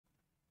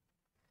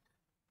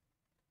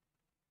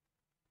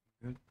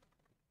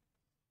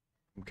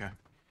Okay.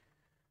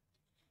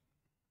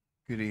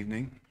 Good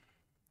evening.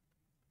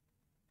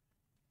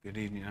 Good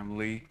evening. I'm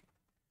Lee,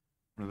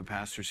 one of the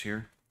pastors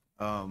here.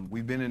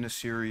 We've been in a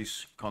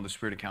series called The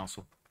Spirit of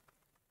Counsel.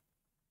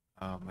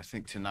 I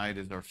think tonight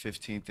is our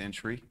 15th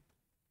entry.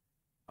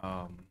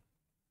 And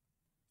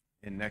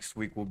next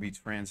week we'll be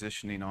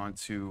transitioning on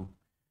to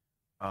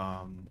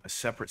a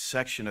separate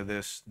section of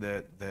this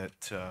that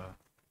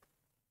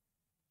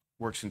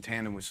works in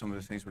tandem with some of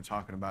the things we're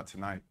talking about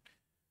tonight.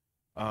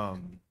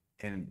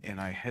 And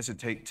I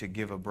hesitate to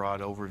give a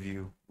broad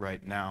overview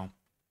right now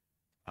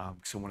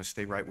because I want to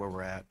stay right where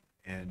we're at.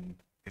 And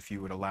if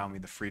you would allow me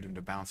the freedom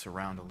to bounce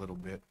around a little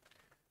bit,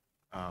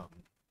 I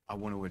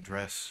want to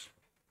address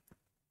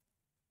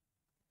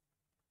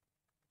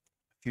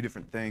a few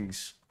different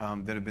things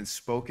that have been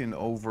spoken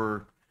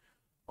over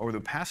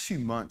the past few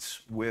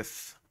months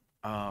with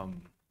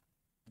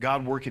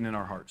God working in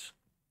our hearts.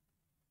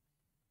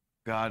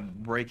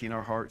 God breaking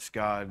our hearts,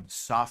 God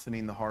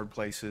softening the hard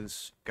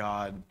places,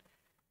 God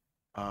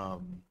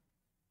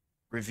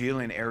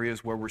revealing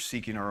areas where we're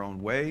seeking our own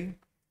way.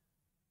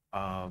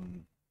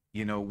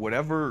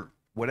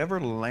 Whatever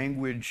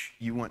language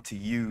you want to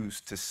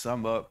use to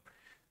sum up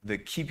the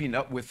keeping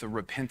up with the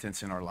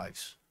repentance in our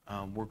lives.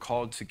 We're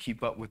called to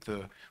keep up with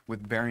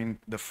bearing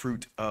the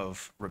fruit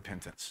of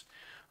repentance,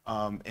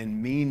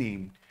 and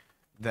meaning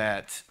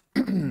that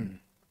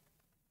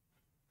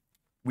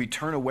we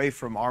turn away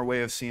from our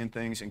way of seeing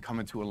things and come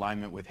into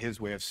alignment with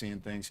His way of seeing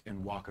things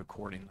and walk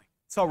accordingly.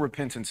 That's all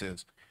repentance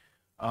is.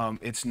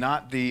 It's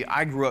not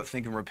I grew up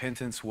thinking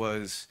repentance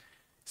was,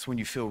 it's when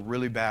you feel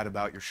really bad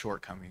about your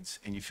shortcomings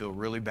and you feel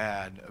really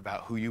bad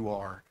about who you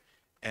are,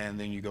 and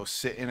then you go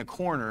sit in a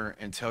corner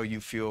until you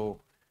feel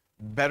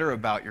better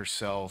about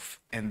yourself,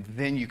 and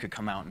then you could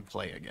come out and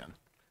play again.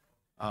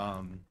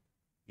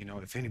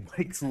 If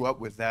anybody grew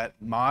up with that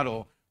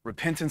model,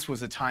 repentance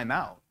was a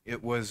timeout.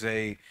 It was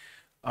a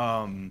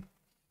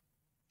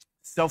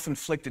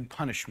self-inflicted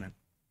punishment.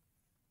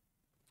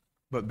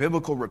 But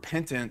biblical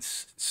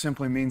repentance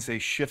simply means a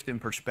shift in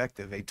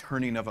perspective, a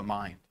turning of a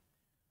mind.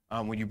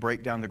 When you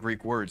break down the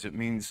Greek words, it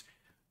means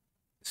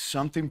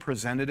something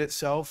presented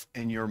itself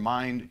and your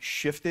mind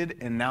shifted,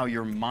 and now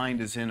your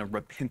mind is in a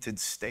repented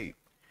state.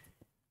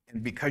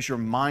 And because your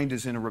mind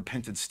is in a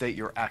repented state,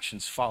 your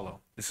actions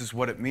follow. This is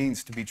what it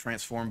means to be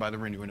transformed by the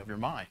renewing of your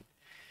mind.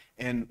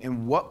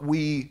 And what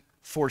we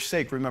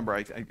forsake, remember,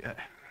 I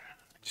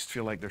just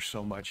feel like there's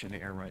so much in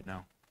the air right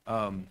now.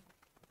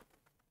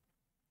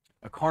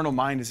 A carnal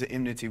mind is at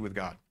enmity with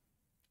God,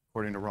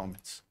 according to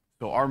Romans.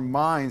 So our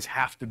minds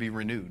have to be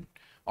renewed.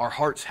 Our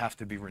hearts have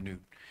to be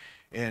renewed.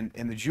 And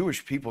the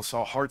Jewish people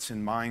saw hearts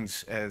and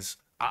minds as,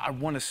 I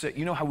want to say,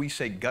 you know how we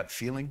say gut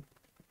feeling?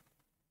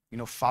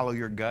 Follow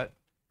your gut.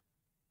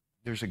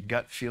 There's a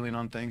gut feeling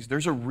on things.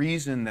 There's a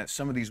reason that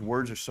some of these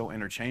words are so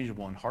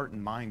interchangeable, and heart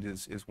and mind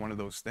is one of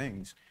those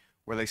things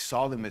where they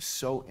saw them as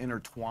so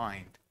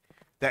intertwined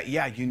that,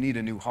 yeah, you need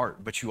a new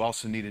heart, but you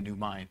also need a new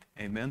mind.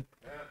 Amen?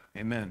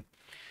 Yeah. Amen.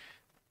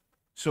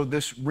 So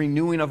this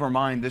renewing of our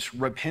mind, this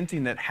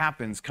repenting that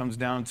happens, comes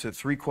down to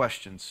three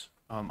questions.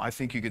 I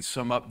think you could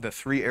sum up the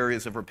three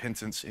areas of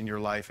repentance in your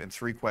life in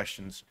three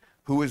questions.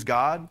 Who is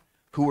God?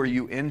 Who are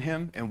you in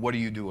Him? And what do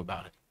you do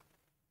about it?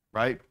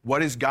 Right?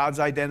 What is God's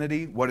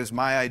identity? What is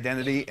my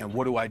identity? And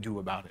what do I do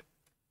about it?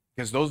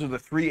 Because those are the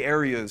three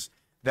areas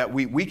that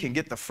we can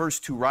get the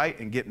first two right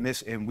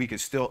and we can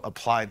still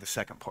apply the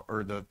second part,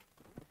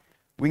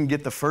 we can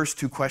get the first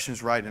two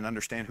questions right and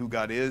understand who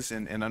God is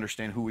and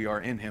understand who we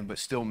are in Him, but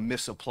still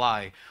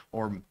misapply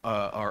or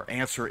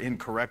answer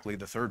incorrectly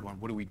the third one.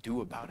 What do we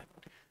do about it?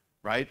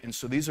 Right? And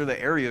so these are the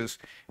areas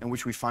in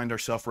which we find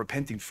ourselves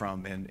repenting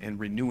from and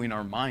renewing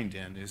our mind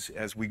in.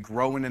 As we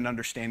grow in an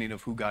understanding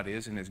of who God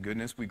is and His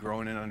goodness, we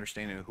grow in an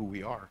understanding of who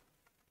we are.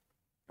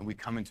 And we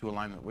come into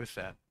alignment with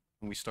that.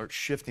 And we start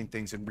shifting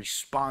things and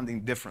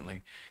responding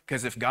differently.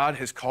 Because if God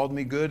has called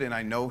me good and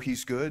I know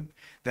He's good,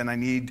 then I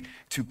need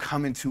to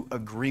come into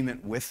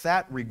agreement with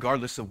that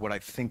regardless of what I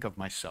think of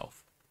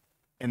myself.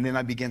 And then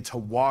I begin to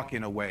walk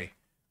in a way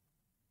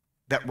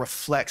that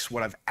reflects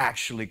what I've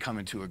actually come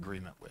into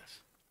agreement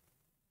with.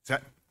 Are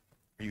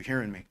you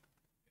hearing me?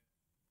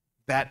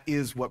 That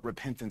is what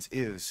repentance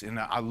is. And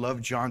I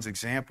love John's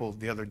example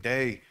the other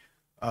day.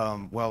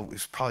 It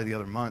was probably the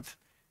other month,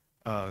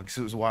 because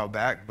it was a while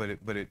back,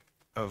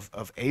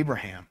 of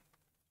Abraham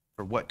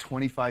for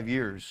 25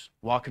 years,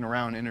 walking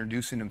around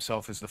introducing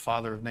himself as the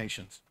father of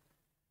nations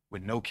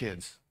with no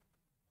kids.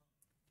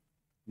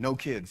 No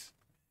kids.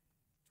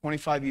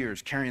 25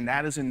 years, carrying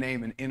that as a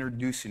name and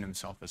introducing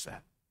himself as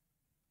that.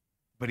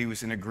 But he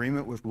was in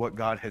agreement with what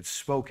God had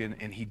spoken,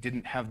 and he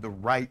didn't have the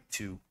right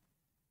to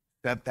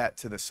step that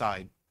to the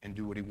side and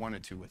do what he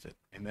wanted to with it.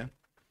 Amen?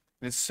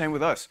 And it's the same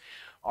with us.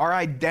 Our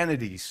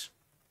identities,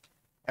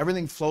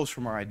 everything flows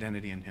from our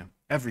identity in Him.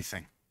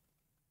 Everything.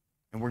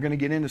 And we're going to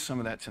get into some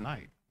of that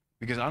tonight.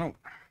 Because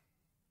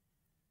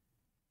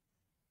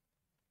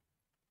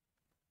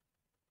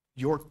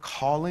your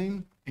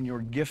calling and your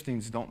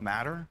giftings don't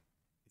matter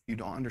if you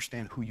don't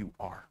understand who you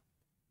are.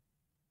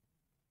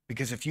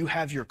 Because if you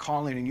have your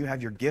calling and you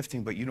have your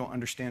gifting, but you don't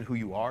understand who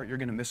you are, you're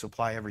going to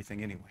misapply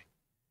everything anyway.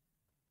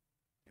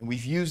 And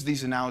we've used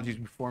these analogies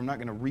before. I'm not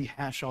going to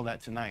rehash all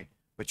that tonight.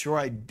 But your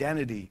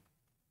identity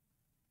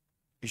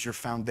is your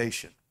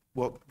foundation.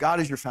 Well, God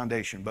is your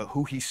foundation, but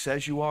who he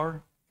says you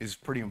are is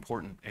pretty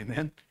important.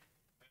 Amen?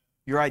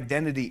 Your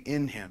identity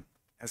in him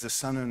as a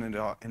son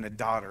and a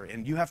daughter.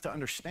 And you have to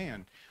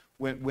understand,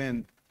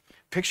 when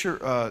picture,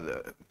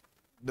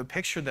 the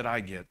picture that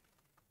I get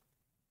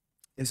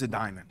is a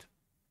diamond.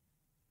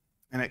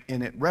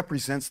 And it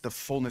represents the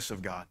fullness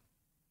of God.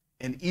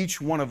 And each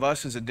one of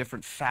us is a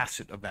different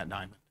facet of that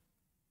diamond.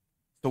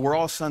 So we're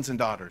all sons and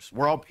daughters.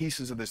 We're all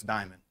pieces of this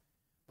diamond.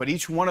 But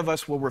each one of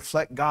us will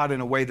reflect God in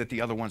a way that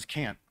the other ones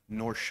can't,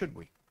 nor should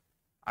we.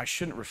 I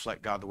shouldn't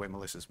reflect God the way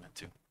Melissa's meant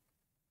to.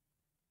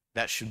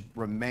 That should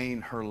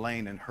remain her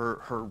lane and her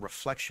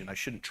reflection. I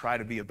shouldn't try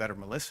to be a better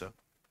Melissa.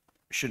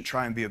 I shouldn't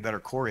try and be a better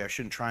Corey. I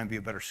shouldn't try and be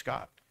a better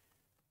Scott.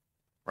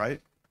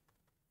 Right?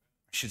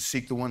 I should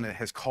seek the one that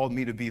has called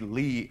me to be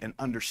Lee and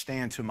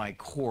understand to my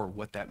core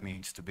what that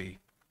means to be.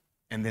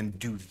 And then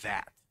do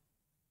that.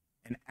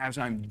 And as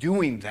I'm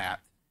doing that,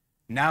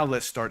 now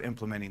let's start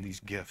implementing these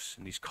gifts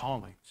and these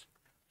callings.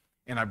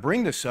 And I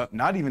bring this up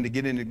not even to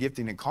get into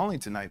gifting and calling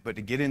tonight, but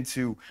to get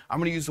into, I'm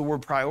going to use the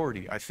word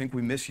priority. I think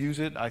we misuse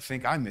it. I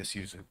think I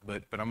misuse it,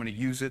 but I'm going to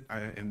use it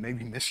and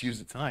maybe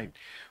misuse it tonight.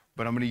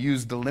 But I'm going to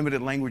use the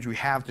limited language we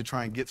have to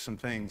try and get some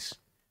things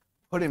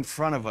put in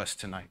front of us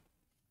tonight.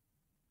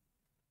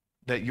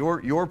 That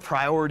your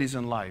priorities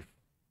in life,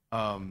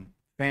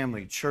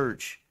 family,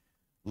 church,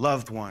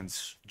 loved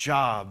ones,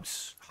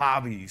 jobs,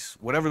 hobbies,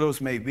 whatever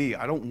those may be,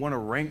 I don't want to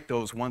rank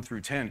those 1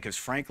 through 10 because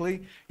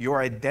frankly,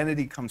 your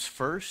identity comes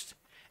first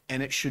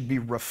and it should be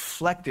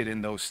reflected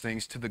in those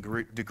things to the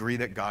degree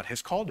that God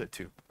has called it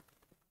to.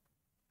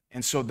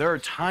 And so there are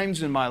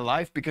times in my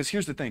life, because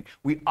here's the thing,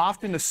 we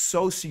often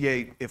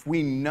associate, if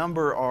we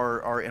number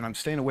our and I'm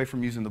staying away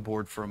from using the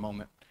board for a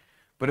moment,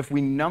 but if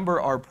we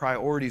number our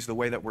priorities the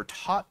way that we're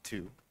taught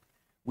to,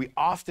 we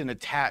often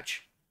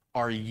attach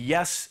our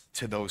yes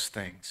to those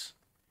things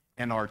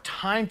and our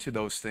time to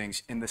those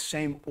things in the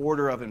same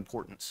order of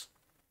importance.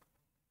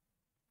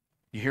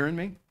 You hearing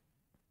me?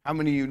 How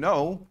many of you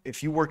know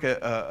if you work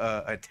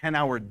a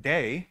 10-hour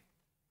day,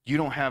 you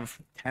don't have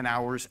 10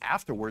 hours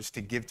afterwards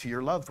to give to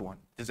your loved one?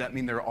 Does that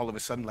mean they're all of a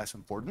sudden less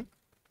important?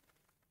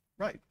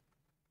 Right.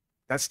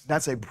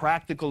 That's a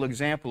practical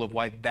example of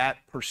why that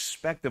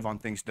perspective on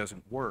things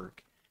doesn't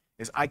work.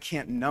 Is I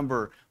can't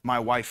number my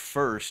wife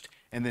first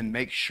and then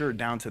make sure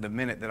down to the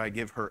minute that I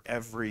give her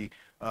every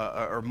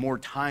or more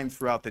time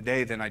throughout the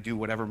day than I do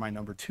whatever my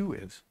number 2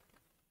 is.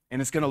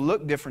 And it's going to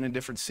look different in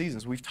different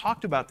seasons. We've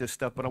talked about this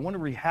stuff, but I want to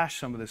rehash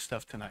some of this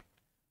stuff tonight.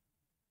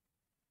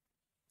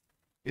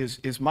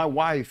 Is my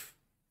wife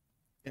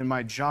and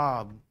my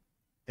job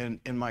and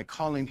my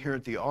calling here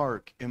at the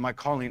Ark and my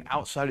calling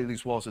outside of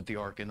these walls at the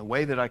Ark and the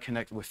way that I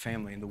connect with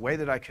family and the way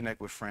that I connect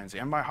with friends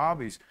and my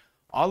hobbies,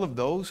 all of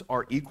those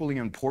are equally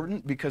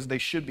important because they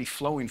should be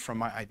flowing from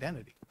my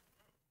identity.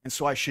 And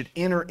so I should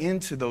enter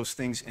into those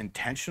things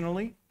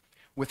intentionally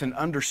with an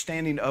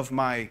understanding of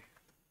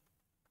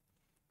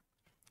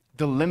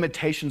the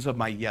limitations of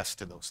my yes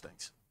to those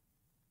things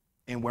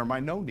and where my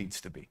no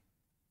needs to be.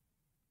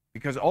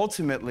 Because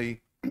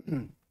ultimately,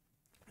 and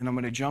I'm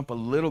going to jump a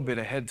little bit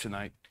ahead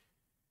tonight,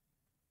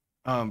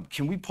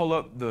 can we pull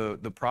up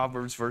the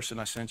Proverbs verse that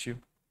I sent you?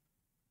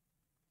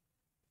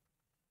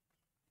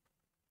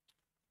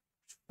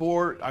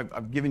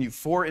 I've given you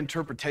 4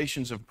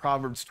 interpretations of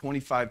Proverbs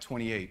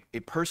 25:28. A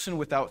person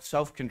without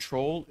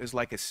self-control is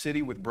like a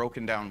city with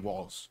broken down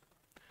walls.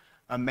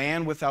 A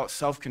man without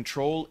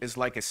self-control is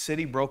like a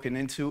city broken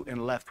into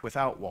and left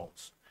without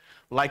walls.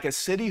 Like a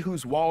city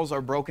whose walls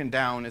are broken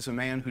down is a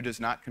man who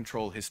does not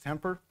control his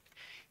temper.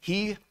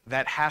 He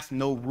that hath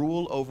no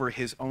rule over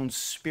his own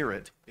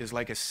spirit is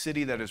like a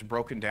city that is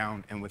broken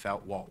down and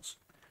without walls.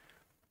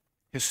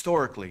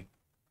 Historically,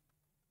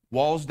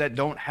 walls that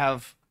don't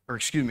have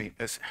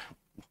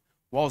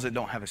walls that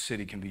don't have a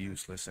city can be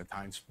useless at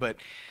times, but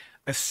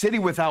a city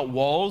without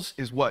walls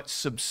is what?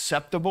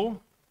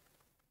 Susceptible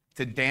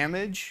to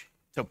damage,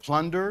 to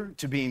plunder,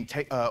 to being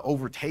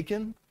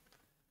overtaken.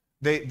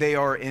 They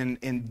are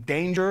in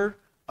danger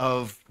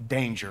of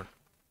danger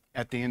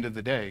at the end of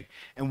the day.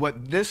 And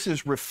what this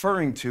is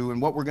referring to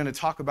and what we're going to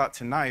talk about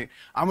tonight,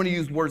 I'm going to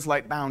use words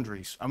like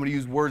boundaries. I'm going to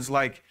use words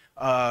like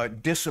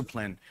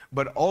discipline,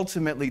 but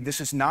ultimately this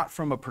is not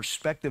from a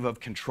perspective of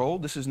control.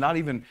 This is not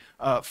even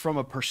from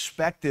a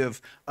perspective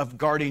of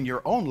guarding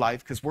your own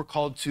life, because we're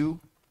called to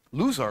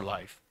lose our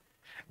life.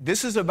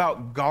 This is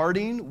about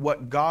guarding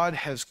what God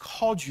has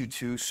called you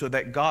to so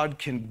that God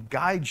can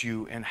guide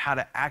you in how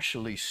to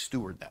actually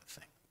steward that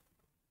thing.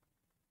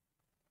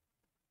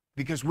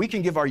 Because we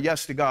can give our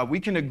yes to God. We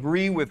can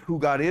agree with who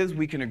God is.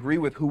 We can agree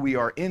with who we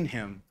are in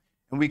him.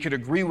 And we can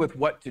agree with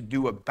what to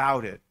do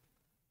about it.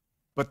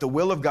 But the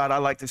will of God, I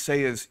like to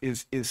say,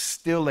 is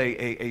still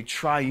a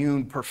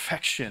triune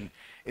perfection.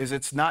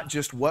 It's not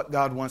just what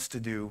God wants to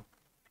do,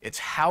 it's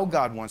how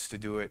God wants to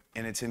do it,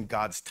 and it's in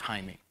God's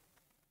timing.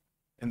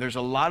 And there's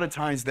a lot of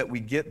times that we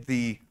get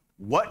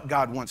what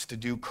God wants to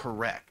do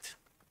correct,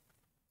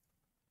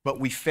 but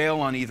we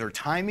fail on either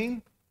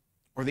timing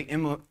or the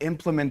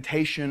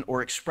implementation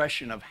or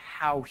expression of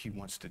how he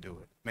wants to do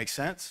it. Make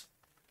sense?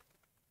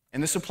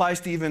 And this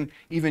applies to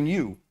even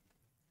you.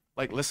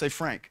 Like, let's say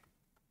Frank,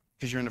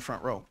 because you're in the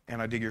front row,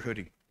 and I dig your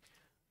hoodie.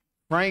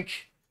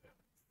 Frank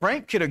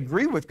could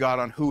agree with God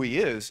on who he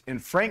is,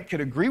 and Frank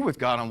could agree with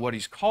God on what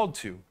he's called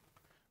to.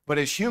 But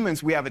as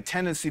humans, we have a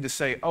tendency to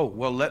say, oh,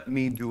 well, let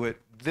me do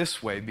it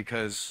this way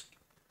because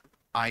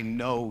I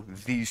know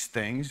these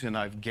things and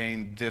I've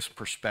gained this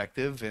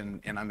perspective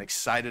and I'm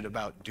excited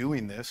about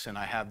doing this and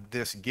I have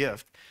this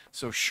gift.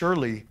 So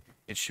surely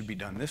it should be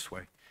done this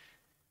way.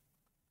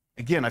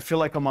 Again, I feel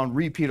like I'm on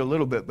repeat a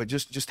little bit, but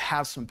just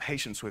have some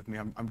patience with me.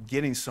 I'm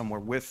getting somewhere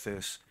with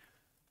this.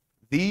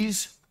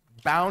 These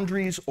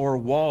boundaries or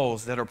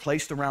walls that are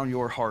placed around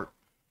your heart,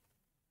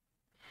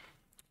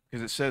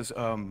 because it says,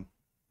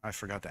 I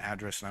forgot the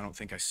address and I don't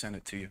think I sent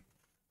it to you.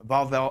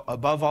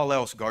 Above all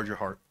else, guard your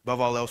heart.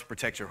 Above all else,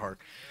 protect your heart.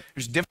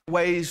 There's different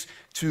ways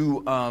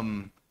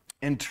to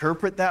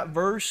interpret that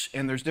verse,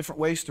 and there's different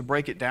ways to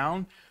break it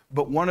down.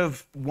 But one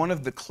of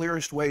the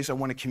clearest ways I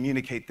want to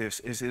communicate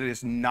this is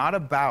it's not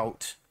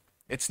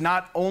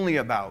only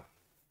about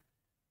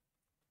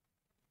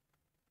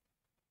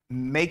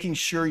making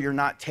sure you're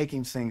not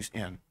taking things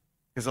in.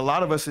 Because a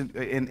lot of us,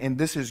 and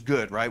this is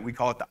good, right? We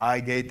call it the eye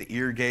gate, the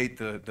ear gate,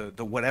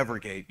 the whatever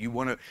gate. You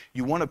want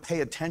to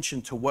pay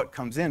attention to what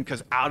comes in,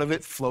 because out of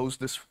it flows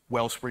this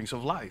well springs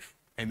of life.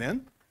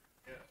 Amen?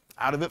 Yeah.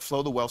 Out of it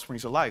flow the well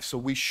springs of life. So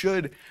we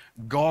should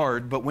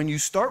guard. But when you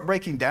start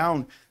breaking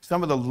down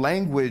some of the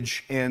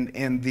language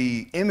and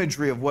the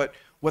imagery of what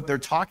they're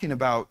talking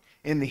about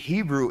in the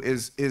Hebrew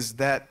is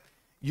that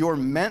you're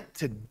meant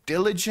to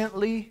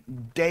diligently,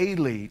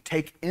 daily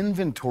take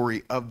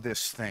inventory of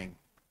this thing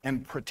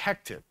and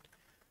protect it,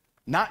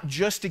 not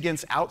just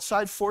against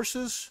outside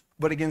forces,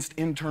 but against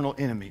internal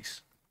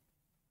enemies,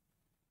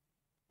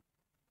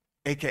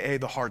 AKA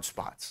the hard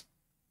spots,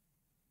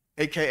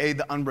 AKA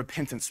the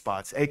unrepentant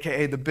spots,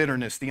 AKA the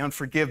bitterness, the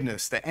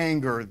unforgiveness, the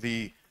anger,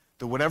 the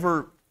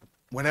whatever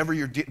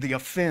you're, the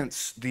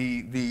offense,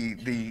 the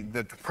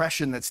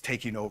depression that's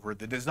taking over,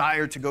 the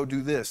desire to go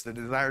do this, the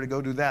desire to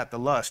go do that, the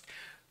lust.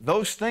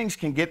 Those things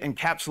can get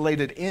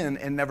encapsulated in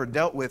and never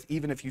dealt with,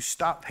 even if you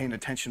stop paying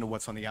attention to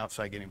what's on the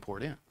outside getting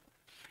poured in.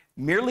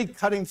 Merely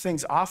cutting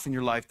things off in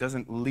your life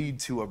doesn't lead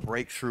to a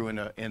breakthrough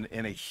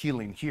in a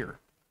healing here.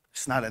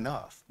 It's not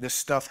enough. This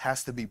stuff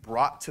has to be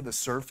brought to the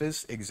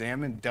surface,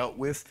 examined, dealt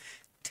with,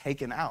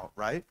 taken out,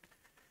 right?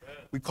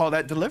 We call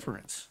that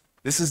deliverance.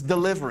 This is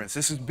deliverance.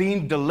 This is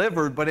being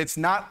delivered, but it's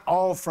not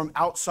all from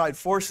outside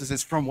forces.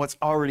 It's from what's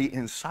already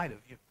inside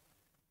of you.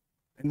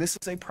 And this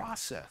is a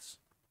process.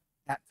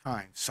 At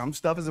times. Some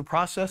stuff is a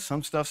process,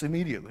 some stuff's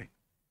immediately.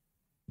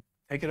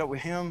 Take it up with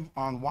him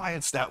on why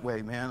it's that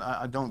way, man.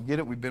 I don't get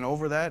it. We've been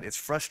over that. It's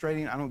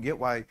frustrating. I don't get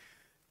why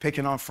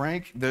picking on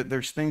Frank.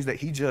 There's things that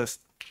he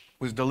just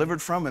was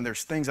delivered from, and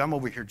there's things I'm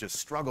over here just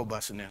struggle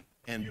busting in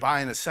and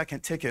buying a second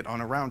ticket on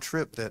a round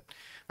trip that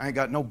I ain't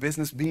got no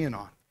business being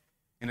on.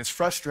 And it's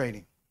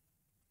frustrating.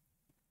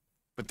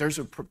 But there's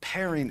a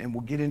preparing, and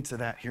we'll get into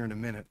that here in a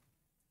minute.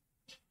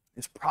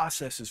 This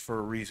process is for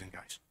a reason,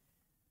 guys.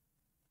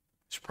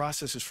 This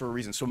process is for a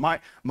reason. So my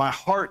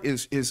heart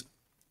is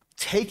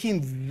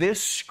taking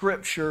this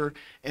scripture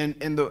and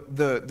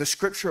the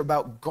scripture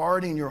about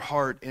guarding your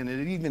heart, and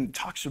it even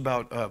talks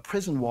about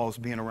prison walls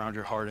being around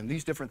your heart and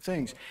these different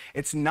things.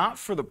 It's not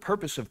for the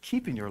purpose of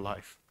keeping your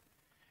life.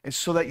 It's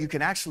so that you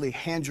can actually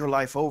hand your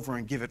life over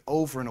and give it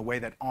over in a way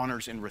that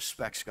honors and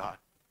respects God,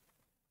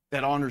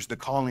 that honors the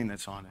calling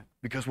that's on it,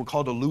 because we're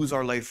called to lose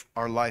our life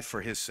for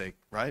his sake,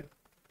 right?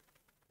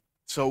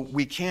 So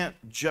we can't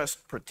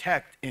just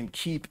protect and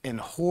keep and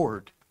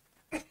hoard,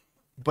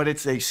 but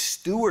it's a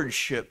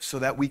stewardship so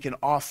that we can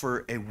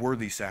offer a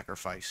worthy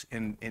sacrifice.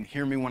 And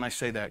hear me when I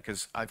say that,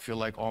 because I feel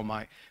like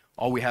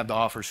all we have to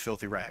offer is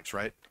filthy rags,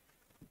 right?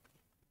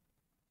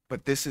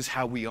 But this is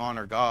how we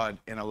honor God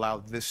and allow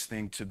this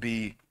thing to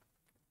be,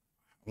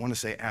 I want to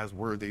say as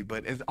worthy,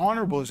 but as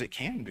honorable as it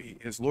can be.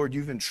 Is, Lord,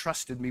 you've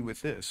entrusted me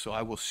with this, so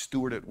I will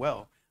steward it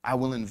well. I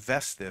will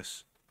invest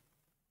this.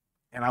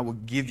 And I will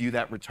give you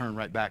that return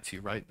right back to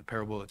you, right? The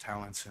parable of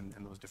talents and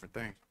those different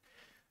things.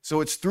 So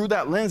it's through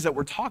that lens that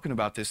we're talking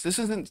about this. This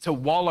isn't to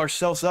wall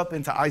ourselves up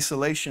into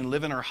isolation,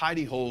 live in our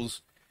hidey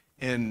holes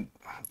in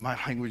my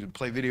language and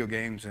play video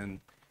games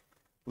and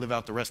live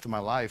out the rest of my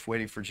life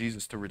waiting for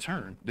Jesus to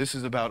return. This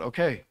is about,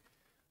 okay,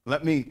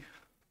 let me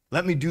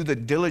do the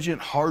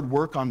diligent hard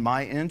work on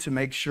my end to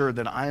make sure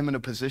that I am in a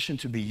position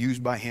to be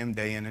used by him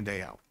day in and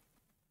day out.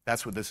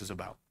 That's what this is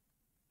about.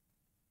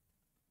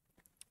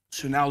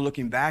 So now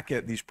looking back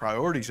at these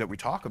priorities that we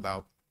talk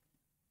about,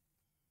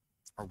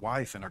 our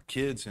wife and our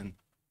kids and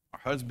our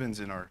husbands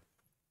and our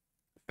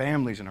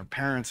families and our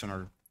parents and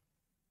our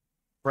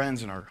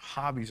friends and our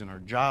hobbies and our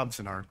jobs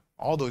and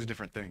all those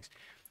different things.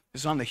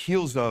 This is on the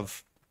heels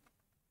of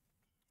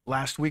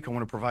last week. I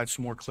want to provide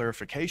some more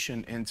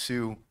clarification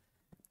into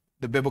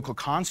the biblical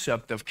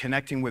concept of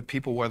connecting with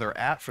people where they're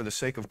at for the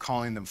sake of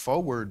calling them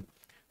forward,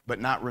 but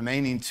not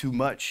remaining too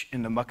much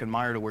in the muck and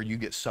mire to where you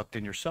get sucked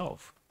in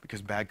yourself,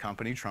 because bad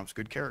company trumps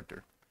good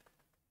character.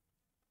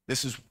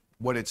 This is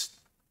what it's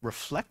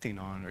reflecting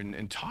on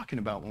and talking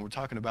about when we're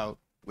talking about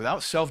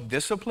without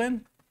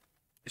self-discipline,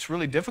 it's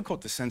really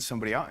difficult to send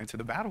somebody out into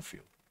the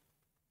battlefield.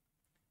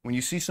 When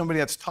you see somebody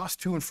that's tossed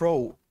to and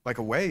fro like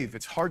a wave,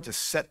 it's hard to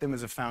set them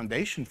as a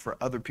foundation for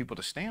other people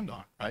to stand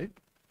on, right?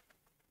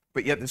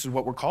 But yet this is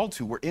what we're called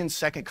to. We're in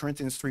 2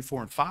 Corinthians 3,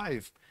 4, and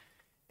 5.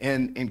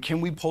 And can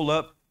we pull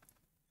up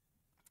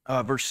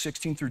verse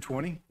 16 through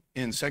 20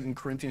 in 2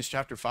 Corinthians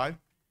chapter 5?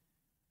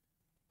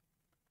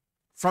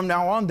 From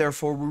now on,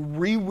 therefore,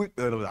 we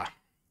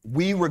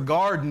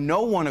regard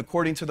no one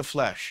according to the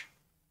flesh.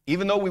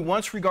 Even though we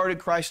once regarded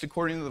Christ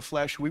according to the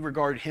flesh, we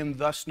regard him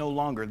thus no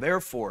longer.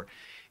 Therefore,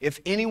 if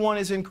anyone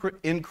is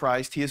in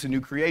Christ, he is a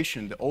new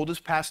creation. The old has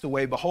passed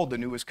away. Behold, the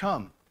new has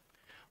come.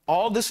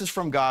 All this is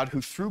from God,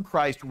 who through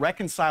Christ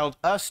reconciled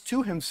us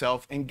to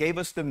himself and gave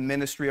us the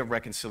ministry of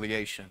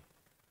reconciliation.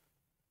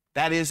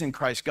 That is, in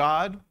Christ,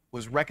 God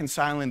was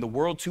reconciling the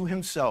world to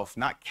himself,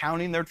 not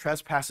counting their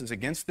trespasses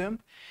against them,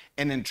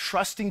 and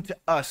entrusting to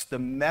us the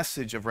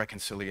message of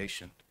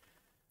reconciliation.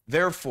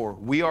 Therefore,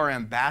 we are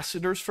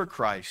ambassadors for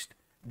Christ,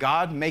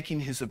 God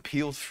making his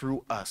appeal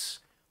through us.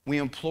 We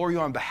implore you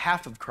on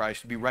behalf of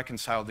Christ to be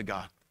reconciled to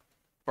God.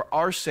 For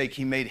our sake,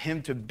 he made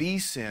him to be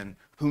sin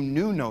who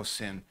knew no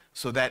sin,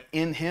 so that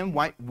in him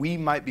we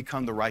might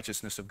become the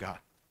righteousness of God.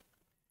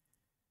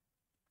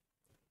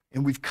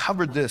 And we've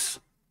covered this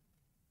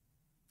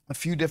a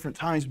few different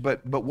times,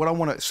 but what I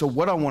want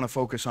to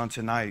focus on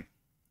tonight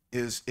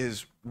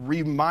is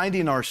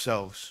reminding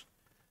ourselves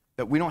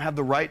that we don't have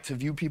the right to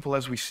view people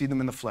as we see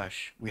them in the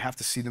flesh. We have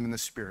to see them in the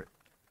spirit.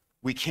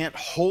 We can't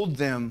hold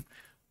them,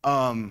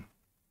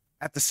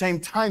 at the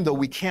same time though,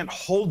 we can't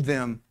hold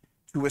them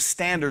to a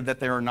standard that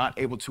they are not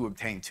able to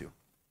obtain to.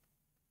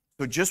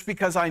 So just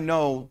because I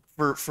know,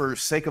 for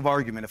sake of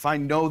argument, if I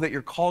know that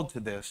you're called to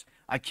this,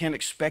 I can't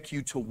expect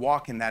you to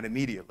walk in that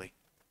immediately.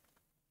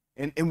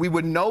 And we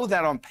would know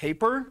that on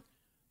paper,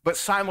 but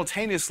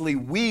simultaneously,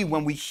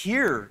 when we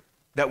hear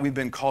that we've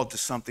been called to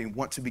something,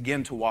 want to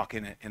begin to walk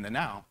in it in the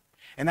now.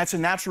 And that's a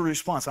natural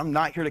response. I'm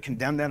not here to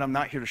condemn that. I'm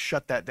not here to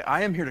shut that down.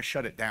 I am here to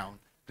shut it down,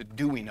 the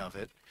doing of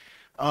it.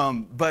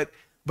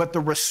 But the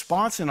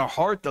response in our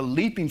heart, the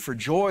leaping for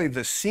joy,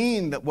 the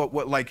seeing that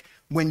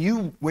when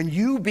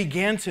you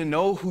begin to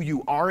know who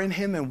you are in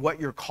him and what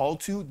you're called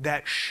to,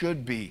 that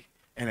should be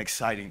an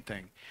exciting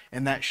thing.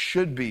 And that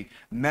should be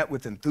met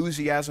with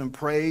enthusiasm,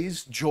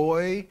 praise,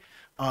 joy,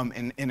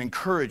 and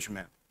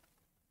encouragement.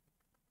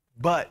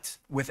 But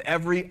with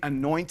every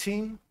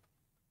anointing,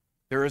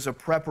 there is a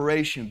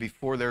preparation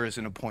before there is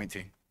an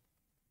appointing.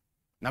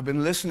 And I've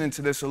been listening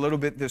to this a little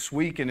bit this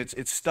week, and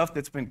it's stuff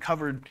that's been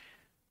covered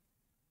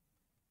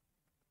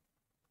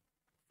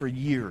for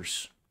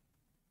years,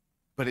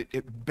 but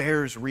it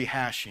bears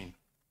rehashing.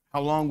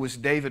 How long was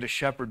David a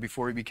shepherd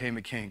before he became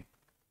a king?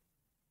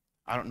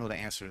 I don't know the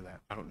answer to that.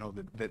 I don't know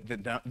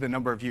the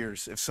number of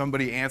years. If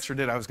somebody answered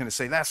it, I was going to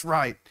say, that's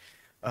right.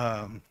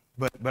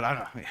 But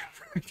I don't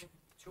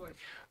know.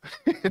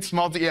 It's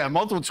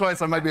multiple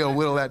choice. I might be able to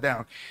whittle that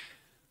down.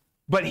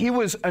 But he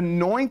was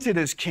anointed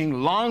as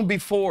king long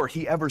before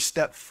he ever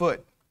stepped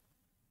foot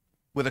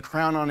with a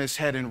crown on his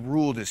head and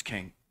ruled as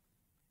king.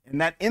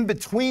 And that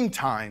in-between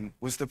time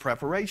was the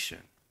preparation.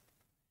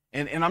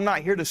 And I'm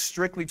not here to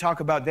strictly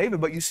talk about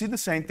David, but you see the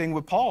same thing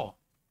with Paul.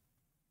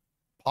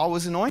 Paul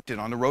was anointed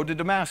on the road to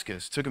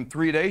Damascus. It took him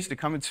 3 days to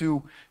come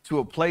into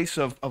a place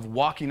of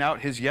walking out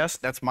his yes,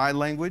 that's my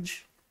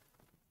language.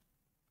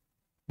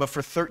 But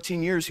for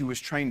 13 years, he was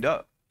trained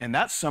up. And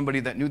that's somebody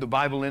that knew the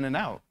Bible in and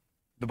out.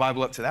 The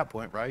Bible up to that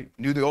point, right?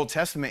 Knew the Old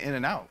Testament in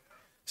and out.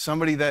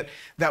 Somebody that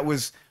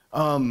was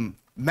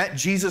met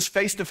Jesus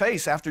face to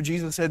face after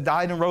Jesus had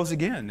died and rose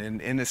again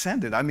and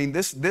ascended. I mean,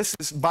 this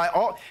is by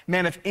all,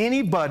 man, if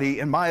anybody,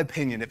 in my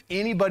opinion, if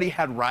anybody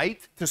had right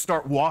to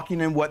start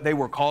walking in what they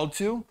were called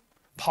to,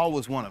 Paul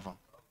was one of them.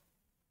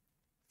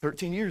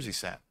 13 years he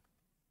sat.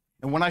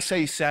 And when I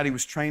say he sat, he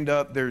was trained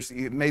up.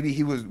 Maybe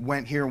he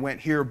went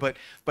here, but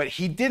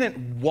he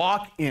didn't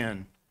walk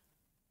in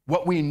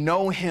what we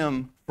know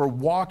him for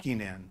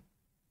walking in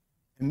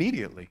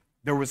immediately.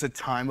 There was a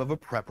time of a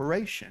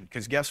preparation,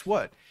 because guess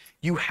what?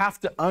 You have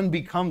to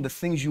unbecome the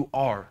things you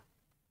are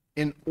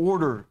in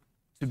order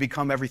to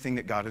become everything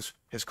that God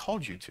has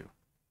called you to.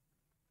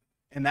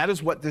 And that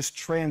is what this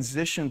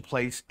transition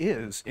place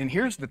is. And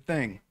here's the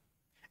thing.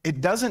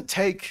 It doesn't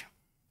take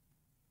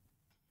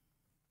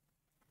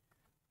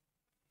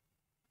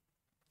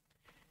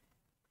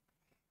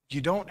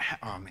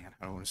oh man,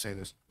 I don't want to say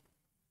this.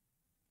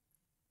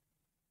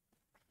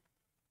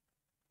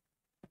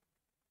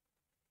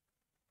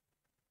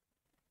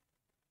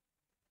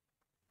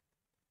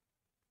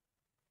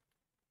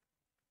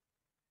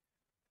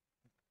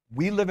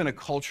 We live in a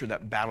culture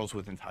that battles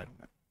with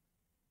entitlement.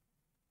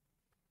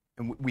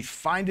 And we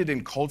find it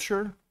in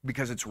culture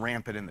because it's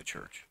rampant in the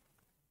church.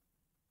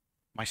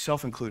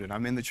 Myself included.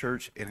 I'm in the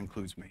church, it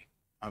includes me.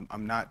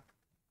 I'm not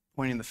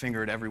pointing the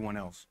finger at everyone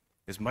else,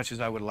 as much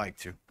as I would like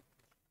to.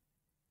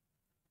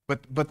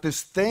 But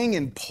this thing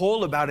and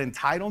pull about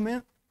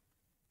entitlement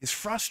is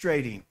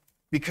frustrating,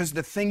 because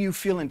the thing you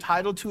feel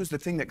entitled to is the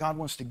thing that God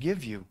wants to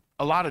give you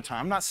a lot of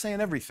time. I'm not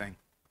saying everything.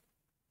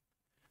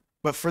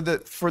 But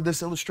for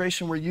this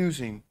illustration we're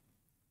using,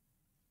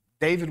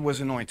 David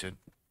was anointed.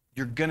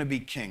 You're going to be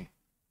king.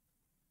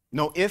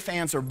 No ifs,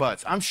 ands, or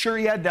buts. I'm sure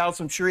he had doubts.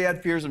 I'm sure he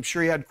had fears. I'm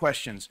sure he had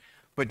questions.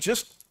 But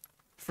just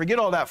forget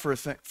all that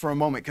for a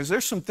moment, because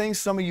there's some things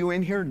some of you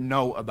in here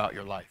know about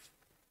your life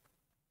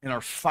and are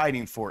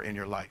fighting for in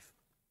your life.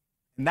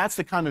 And that's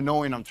the kind of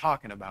knowing I'm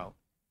talking about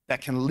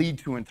that can lead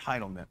to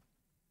entitlement.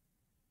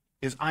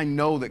 Is I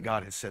know that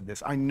God has said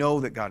this. I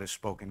know that God has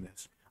spoken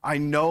this. I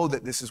know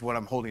that this is what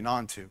I'm holding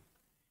on to.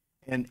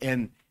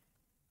 And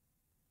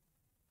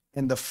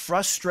the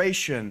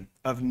frustration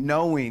of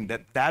knowing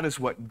that that is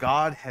what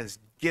God has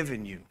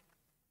given you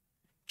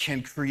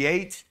can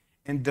create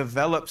and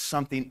develop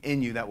something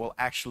in you that will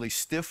actually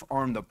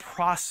stiff-arm the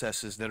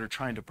processes that are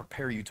trying to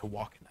prepare you to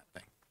walk in that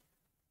thing.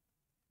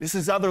 This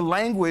is other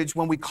language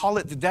when we call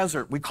it the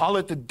desert. We call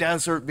it the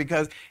desert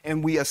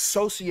and we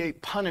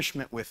associate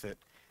punishment with it.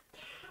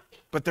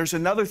 But there's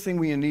another thing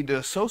we need to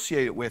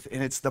associate it with,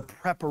 and it's the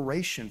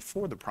preparation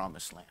for the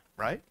promised land,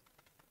 right?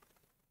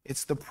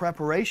 It's the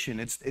preparation.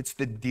 It's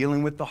the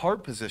dealing with the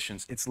heart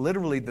positions. It's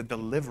literally the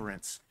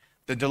deliverance.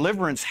 The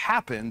deliverance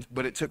happened,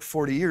 but it took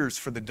 40 years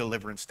for the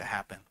deliverance to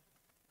happen.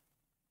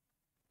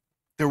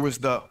 There was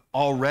the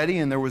already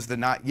and there was the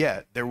not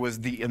yet. There was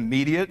the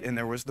immediate and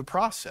there was the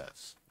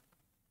process.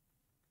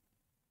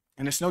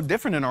 And it's no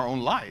different in our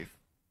own life.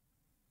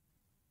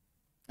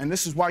 And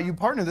this is why you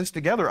partner this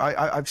together.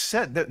 I've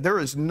said that there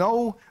is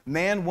no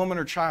man, woman,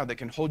 or child that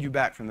can hold you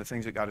back from the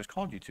things that God has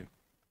called you to.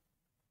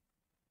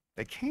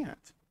 They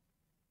can't.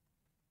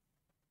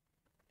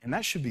 And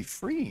that should be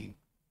freeing,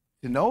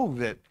 to know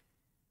that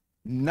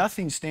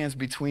nothing stands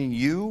between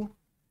you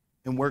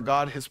and where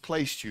God has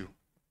placed you,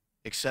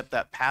 except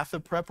that path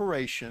of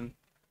preparation,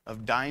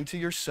 of dying to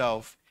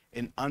yourself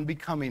and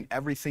unbecoming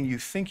everything you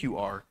think you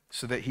are,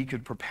 so that he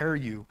could prepare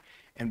you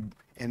and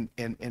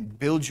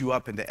build you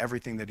up into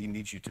everything that he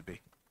needs you to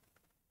be.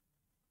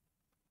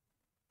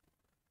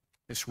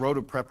 This road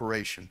of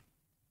preparation.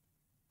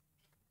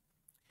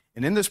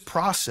 And in this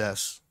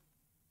process,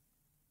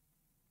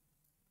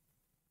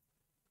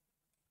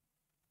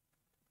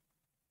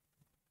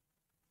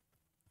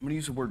 I'm going to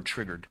use the word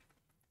triggered.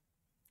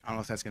 I don't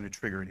know if that's going to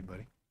trigger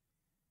anybody.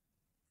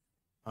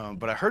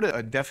 But I heard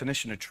a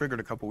definition of triggered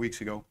a couple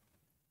weeks ago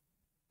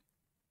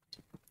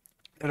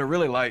that I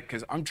really like,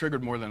 because I'm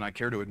triggered more than I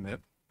care to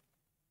admit.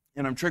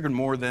 And I'm triggered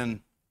more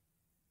than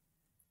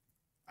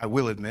I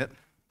will admit.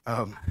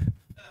 But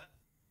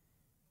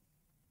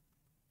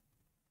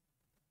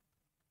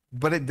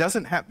it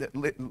doesn't have,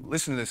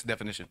 listen to this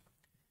definition.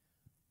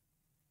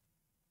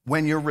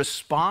 When your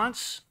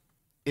response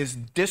is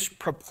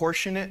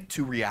disproportionate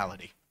to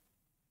reality.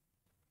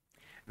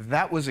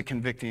 That was a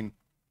convicting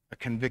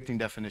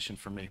definition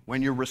for me.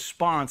 When your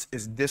response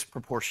is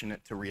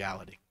disproportionate to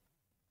reality.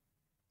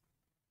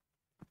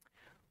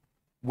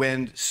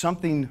 When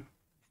something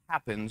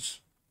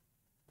happens,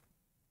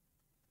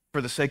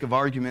 for the sake of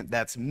argument,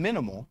 that's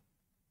minimal,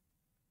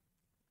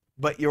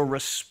 but your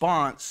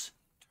response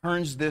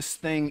turns this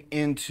thing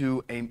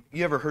into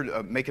you ever heard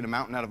of making a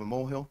mountain out of a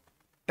molehill?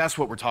 That's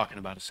what we're talking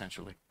about,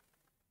 essentially.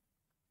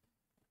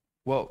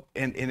 Well,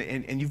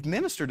 and you've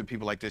ministered to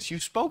people like this.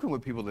 You've spoken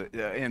with people,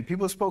 and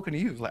people have spoken to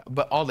you,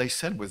 but all they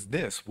said was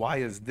this. Why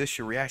is this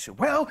your reaction?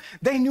 Well,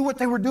 they knew what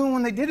they were doing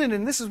when they did it,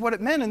 and this is what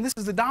it meant, and this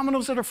is the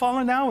dominoes that are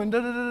falling now, and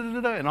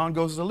da-da-da-da-da, and on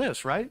goes the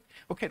list, right?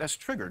 Okay, that's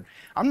triggered.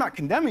 I'm not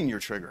condemning your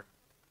trigger.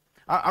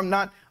 I'm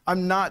not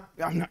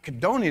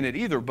condoning it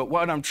either, but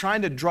what I'm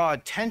trying to draw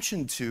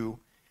attention to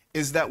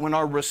is that when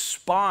our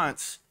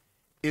response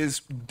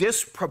is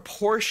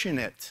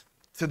disproportionate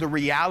to the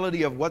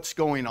reality of what's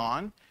going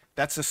on,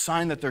 that's a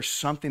sign that there's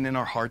something in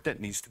our heart that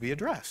needs to be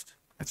addressed.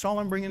 That's all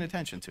I'm bringing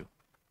attention to.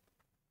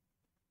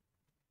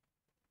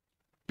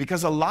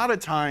 Because a lot of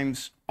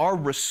times our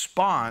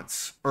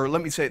response, or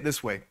let me say it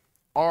this way,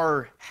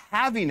 our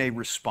having a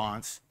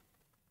response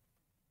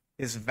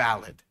is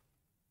valid.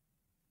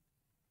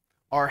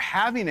 Our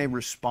having a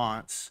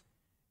response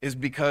is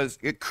because,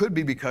 it could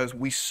be because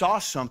we saw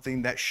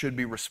something that should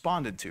be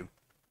responded to.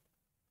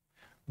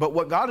 But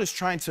what God is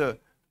trying to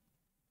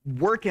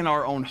work in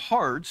our own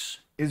hearts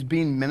is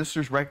being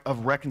ministers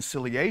of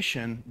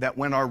reconciliation, that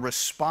when our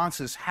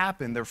responses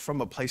happen, they're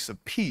from a place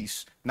of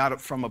peace,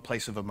 not from a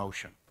place of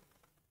emotion.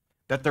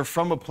 That they're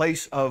from a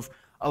place of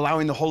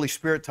allowing the Holy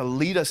Spirit to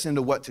lead us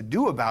into what to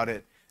do about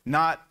it,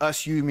 not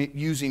us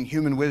using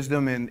human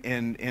wisdom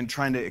and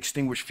trying to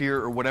extinguish fear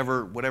or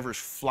whatever's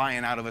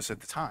flying out of us at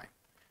the time.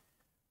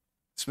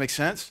 Does this make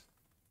sense?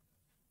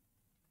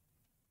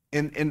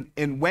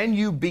 And when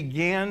you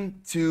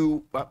begin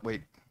to,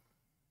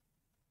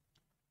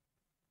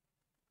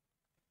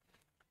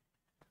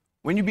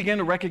 when you begin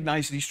to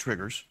recognize these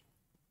triggers,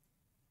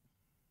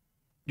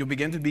 you'll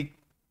begin to be,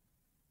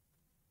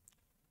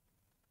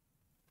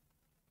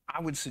 I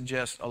would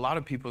suggest a lot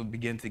of people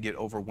begin to get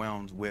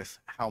overwhelmed with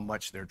how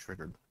much they're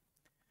triggered.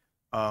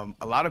 A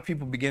lot of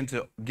people begin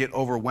to get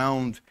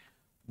overwhelmed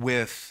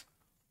with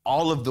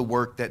all of the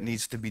work that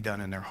needs to be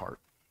done in their heart.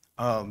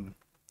 And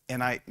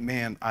I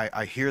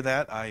hear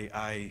that.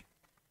 I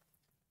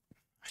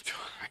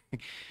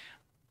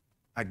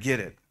get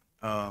it.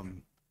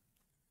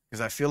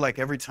 Because I feel like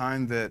every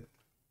time that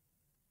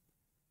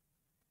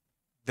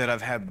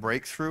I've had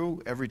breakthrough,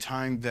 every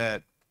time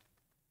that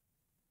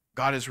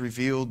God has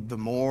revealed the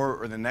more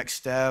or the next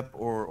step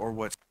or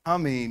what's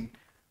coming,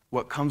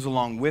 what comes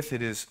along with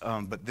it is,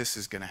 but this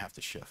is going to have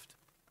to shift.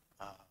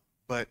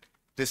 But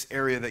this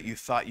area that you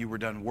thought you were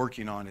done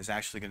working on is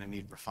actually going to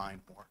need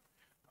refined more.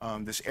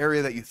 This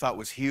area that you thought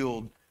was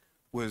healed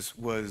was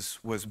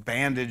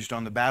bandaged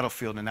on the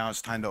battlefield, and now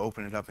it's time to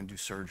open it up and do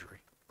surgery,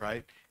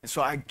 right? And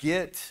so I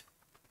get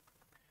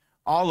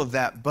all of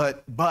that,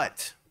 but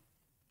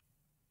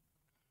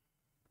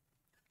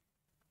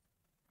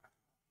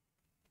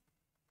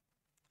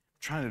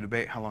trying to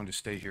debate how long to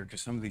stay here,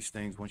 because some of these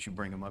things, once you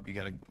bring them up, you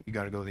gotta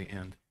go to the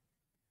end.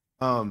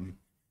 But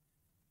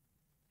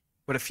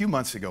a few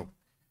months ago,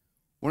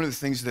 one of the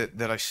things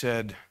that I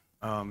said,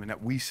 and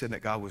that we said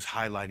that God was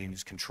highlighting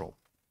is control.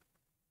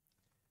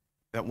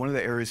 That one of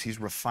the areas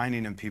he's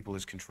refining in people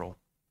is control.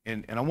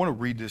 And I want to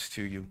read this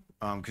to you,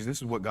 because this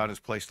is what God has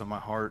placed on my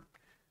heart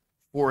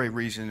for a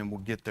reason, and we'll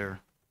get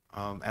there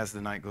as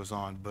the night goes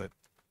on. But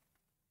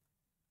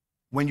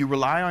when you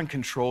rely on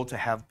control to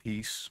have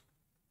peace,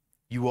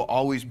 you will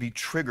always be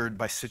triggered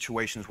by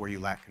situations where you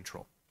lack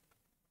control.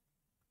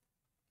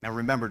 Now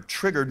remember,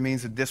 triggered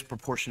means a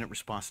disproportionate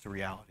response to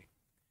reality.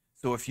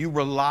 So if you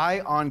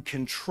rely on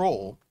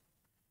control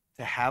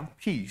to have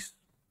peace,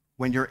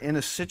 when you're in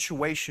a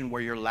situation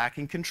where you're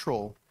lacking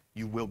control,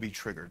 you will be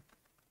triggered.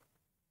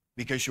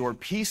 Because your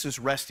peace is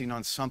resting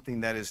on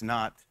something that is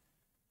not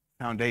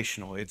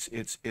foundational.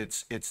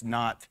 It's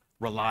not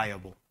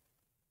reliable.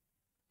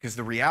 Because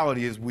the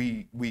reality is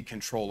we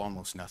control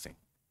almost nothing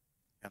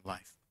in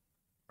life.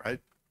 Right?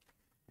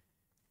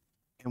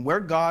 And where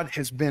God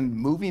has been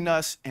moving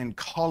us and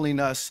calling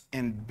us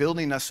and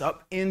building us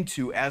up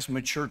into as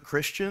mature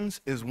Christians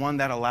is one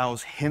that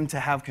allows him to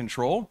have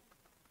control,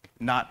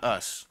 not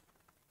us.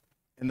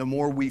 And the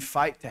more we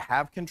fight to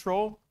have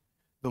control,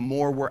 the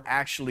more we're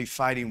actually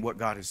fighting what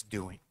God is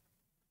doing.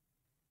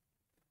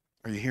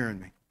 Are you hearing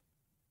me?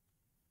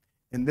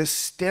 And this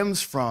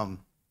stems from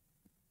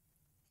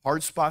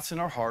hard spots in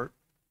our heart.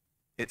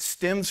 It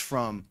stems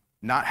from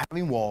not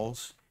having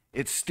walls.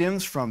 It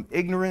stems from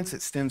ignorance,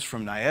 it stems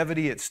from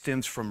naivety, it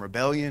stems from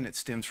rebellion, it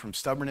stems from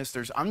stubbornness.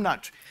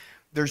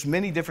 There's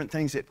many different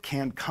things it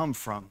can come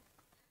from.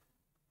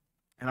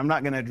 And I'm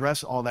not going to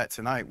address all that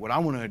tonight. What I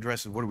want to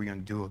address is, what are we going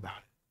to do about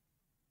it?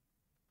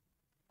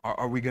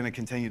 Are we going to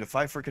continue to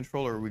fight for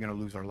control, or are we going to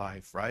lose our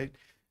life, right?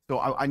 So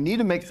I need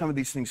to make some of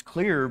these things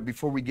clear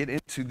before we get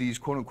into these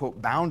quote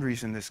unquote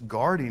boundaries and this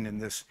guarding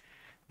and this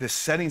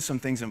setting some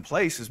things in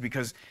place, is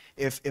because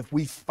if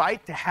we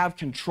fight to have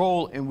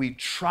control and we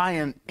try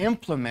and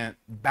implement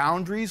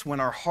boundaries when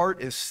our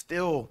heart is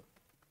still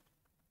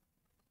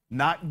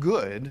not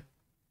good,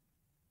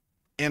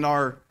 and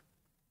our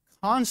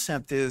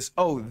concept is,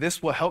 oh,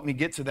 this will help me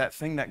get to that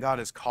thing that God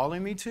is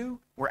calling me to,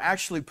 we're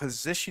actually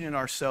positioning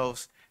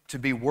ourselves to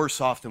be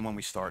worse off than when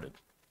we started.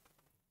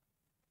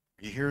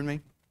 Are you hearing me?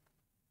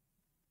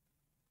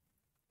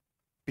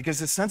 Because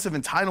the sense of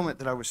entitlement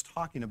that I was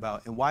talking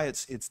about and why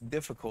it's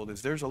difficult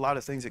is there's a lot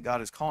of things that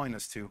God is calling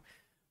us to.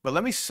 But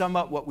let me sum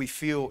up what we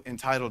feel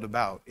entitled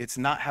about. It's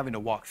not having to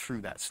walk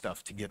through that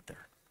stuff to get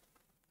there.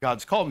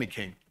 God's called me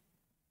king.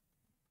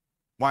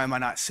 Why am I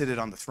not seated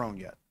on the throne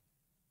yet?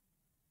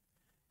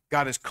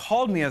 God has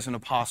called me as an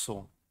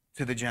apostle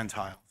to the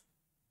Gentiles.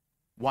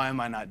 Why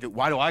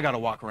do I got to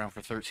walk around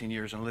for 13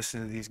 years and listen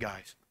to these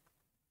guys?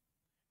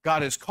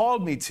 God has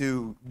called me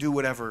to do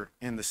whatever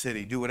in the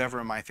city, do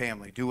whatever in my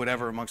family, do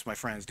whatever amongst my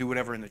friends, do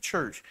whatever in the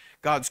church.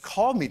 God's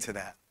called me to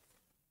that.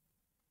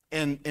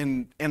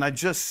 And I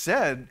just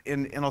said,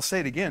 and I'll say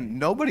it again,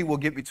 nobody will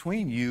get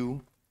between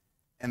you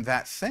and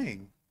that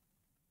thing.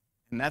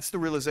 And that's the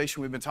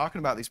realization we've been talking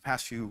about these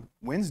past few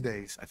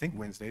Wednesdays. I think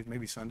Wednesdays,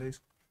 maybe Sundays.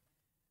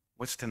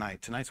 What's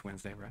tonight? Tonight's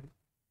Wednesday, right?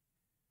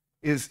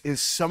 Is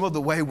some of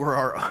the way we're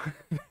our,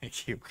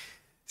 thank you.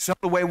 Some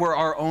of the way we're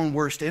our own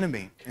worst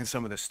enemy in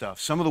some of this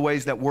stuff. Some of the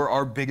ways that we're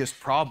our biggest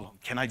problem.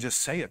 Can I just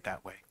say it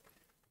that way?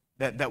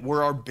 That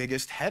we're our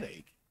biggest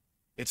headache.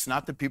 It's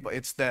not the people,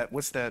 it's that,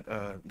 what's that,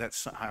 that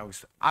song,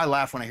 I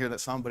laugh when I hear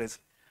that song, but it's,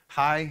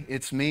 hi,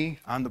 it's me,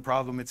 I'm the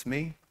problem, it's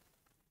me.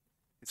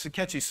 It's a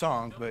catchy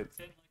song, but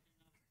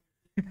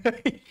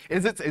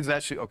is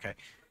that, okay.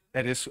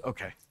 That is,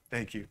 okay,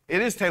 thank you.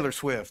 It is Taylor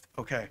Swift,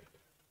 okay.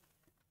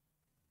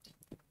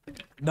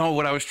 No,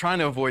 what I was trying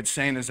to avoid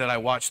saying is that I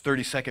watch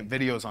 30-second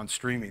videos on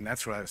streaming.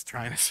 That's what I was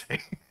trying to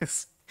say.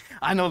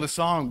 I know the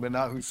song, but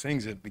not who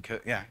sings it,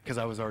 because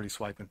I was already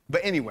swiping.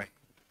 But anyway,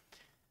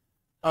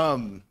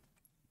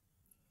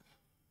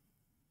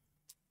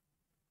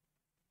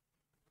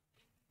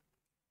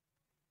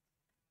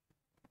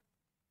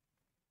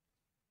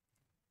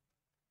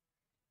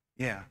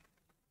 yeah.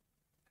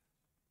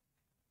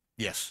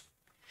 Yes.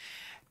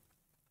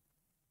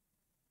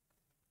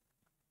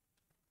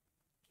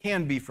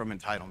 Can be from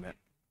entitlement.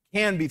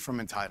 Can be from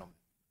entitlement.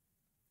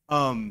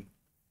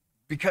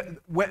 Because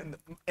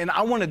and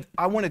I want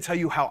to tell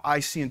you how I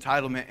see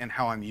entitlement and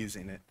how I'm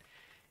using it.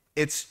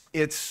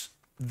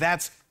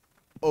 That's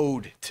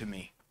owed to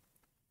me.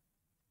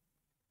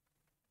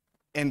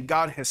 And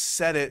God has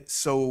said it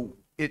so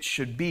it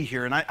should be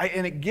here. And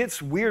and it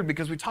gets weird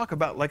because we talk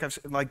about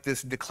like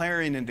this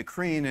declaring and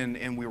decreeing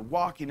and we're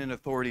walking in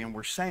authority and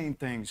we're saying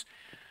things,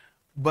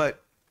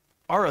 but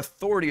our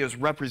authority is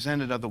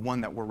representative of the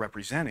one that we're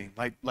representing.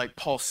 Like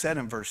Paul said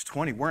in verse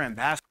 20, we're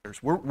ambassadors.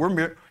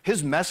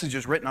 His message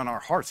is written on our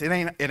hearts. It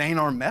ain't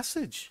our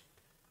message.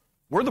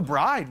 We're the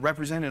bride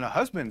representing a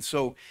husband.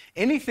 So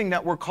anything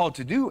that we're called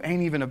to do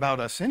ain't even about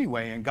us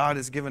anyway. And God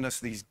has given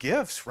us these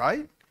gifts,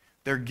 right?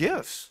 They're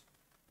gifts.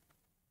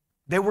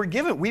 They were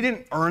given. We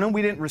didn't earn them.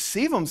 We didn't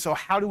receive them. So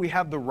how do we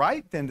have the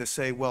right then to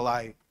say, well,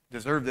 I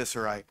deserve this,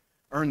 or I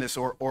earn this,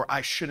 or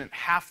I shouldn't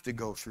have to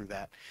go through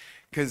that?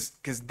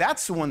 Because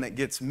that's the one that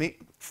gets me.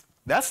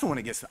 That's the one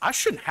that gets me. I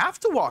shouldn't have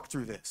to walk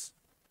through this.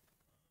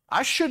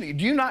 I shouldn't.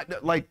 Do you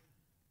not, like,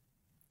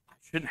 I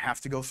shouldn't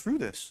have to go through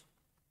this.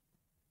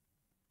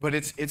 But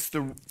it's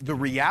the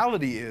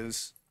reality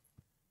is,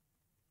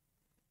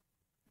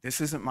 this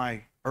isn't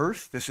my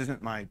earth. This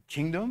isn't my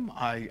kingdom.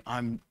 I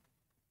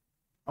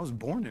was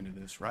born into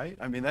this, right?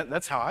 I mean,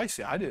 that's how I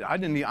see it.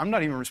 I'm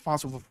not even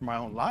responsible for my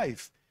own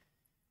life.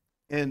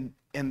 And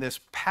this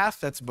path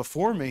that's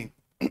before me,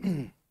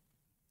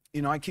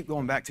 you know, I keep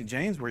going back to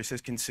James where he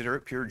says, consider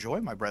it pure joy,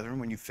 my brethren,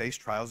 when you face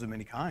trials of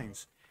many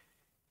kinds.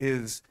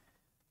 Is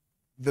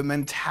the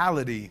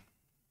mentality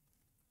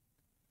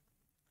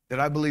that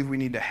I believe we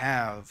need to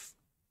have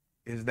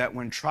is that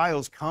when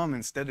trials come,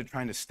 instead of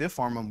trying to stiff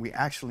arm them, we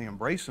actually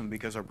embrace them,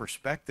 because our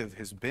perspective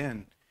has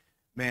been,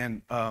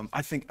 man,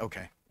 I think,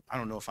 okay, I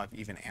don't know if I've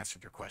even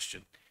answered your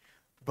question,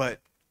 but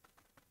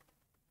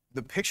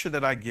the picture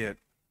that I get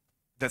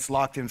that's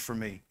locked in for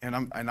me, and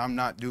I'm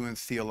not doing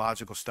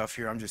theological stuff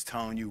here, I'm just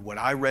telling you what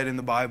I read in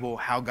the Bible,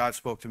 how God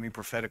spoke to me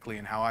prophetically,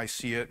 and how I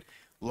see it,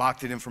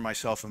 locked it in for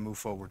myself and move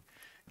forward.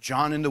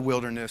 John in the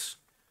wilderness,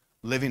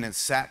 living in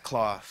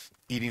sackcloth,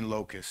 eating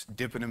locusts,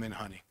 dipping them in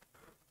honey.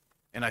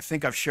 And I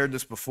think I've shared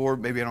this before,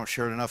 maybe I don't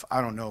share it enough,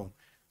 I don't know.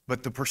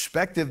 But the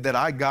perspective that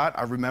I got,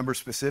 I remember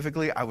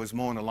specifically, I was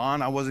mowing the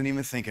lawn, I wasn't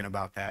even thinking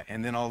about that.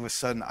 And then all of a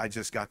sudden, I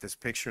just got this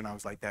picture and I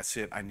was like, that's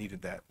it, I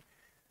needed that.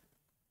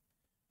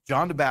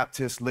 John the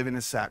Baptist living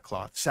in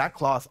sackcloth.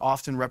 Sackcloth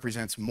often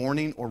represents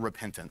mourning or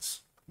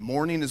repentance.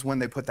 Mourning is when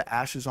they put the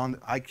ashes on.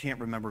 I can't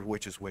remember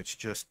which is which.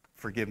 Just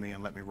forgive me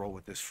and let me roll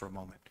with this for a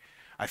moment.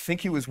 I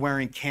think he was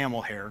wearing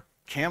camel hair.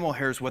 Camel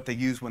hair is what they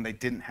used when they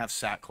didn't have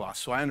sackcloth.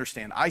 So I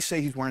understand. I say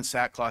he's wearing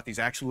sackcloth. He's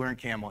actually wearing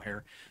camel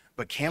hair.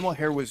 But camel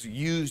hair was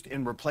used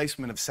in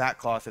replacement of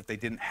sackcloth if they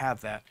didn't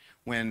have that,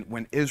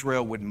 when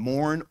Israel would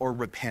mourn or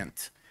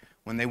repent.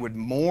 When they would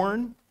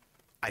mourn,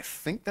 I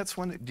think that's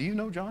when, do you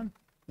know, John,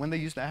 when they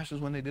used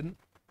ashes, when they didn't?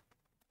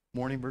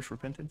 Mourning versus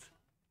repentance?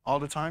 All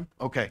the time?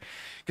 Okay.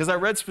 Because I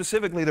read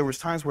specifically there was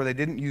times where they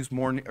didn't use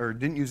mourning or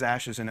didn't use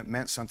ashes and it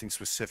meant something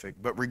specific.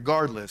 But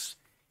regardless,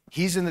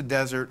 he's in the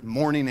desert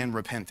mourning and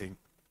repenting.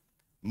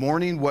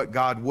 Mourning what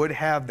God would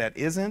have that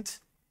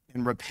isn't,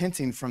 and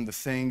repenting from the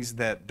things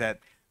that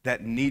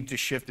need to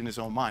shift in his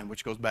own mind,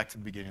 which goes back to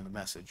the beginning of the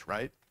message,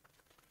 right?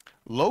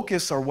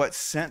 Locusts are what's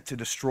sent to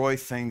destroy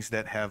things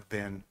that have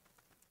been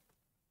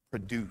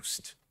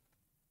produced.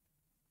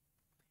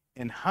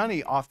 And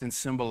honey often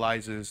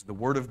symbolizes the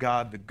word of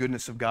God, the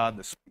goodness of God,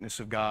 the sweetness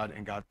of God,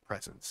 and God's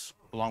presence,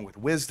 along with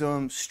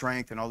wisdom,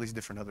 strength, and all these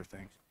different other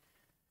things.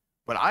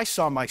 But I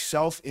saw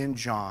myself in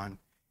John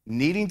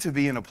needing to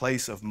be in a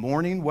place of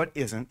mourning what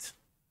isn't,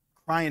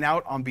 crying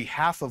out on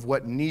behalf of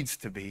what needs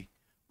to be,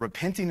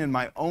 repenting in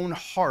my own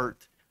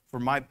heart for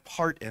my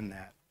part in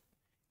that,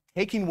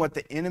 taking what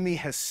the enemy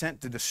has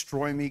sent to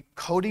destroy me,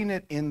 coating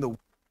it in the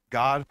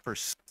God for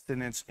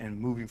sustenance, and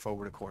moving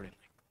forward accordingly.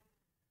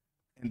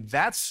 And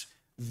that's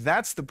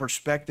the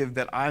perspective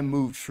that I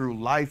move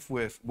through life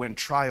with when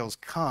trials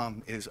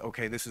come is,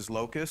 okay, this is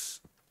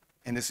locusts,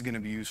 and this is going to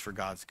be used for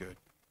God's good.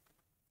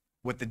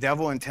 What the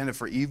devil intended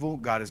for evil,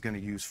 God is going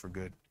to use for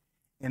good.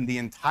 And the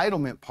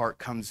entitlement part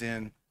comes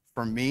in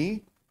for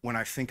me when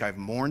I think I've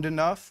mourned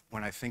enough,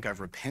 when I think I've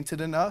repented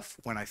enough,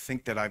 when I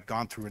think that I've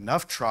gone through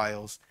enough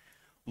trials.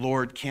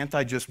 Lord, can't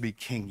I just be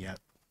king yet?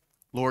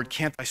 Lord,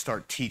 can't I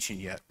start teaching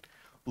yet?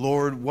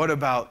 Lord, what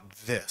about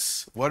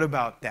this? What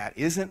about that?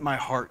 Isn't my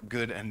heart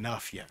good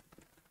enough yet?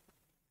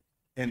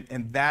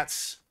 And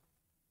that's,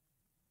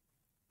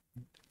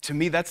 to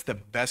me, that's the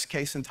best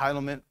case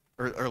entitlement,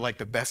 or like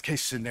the best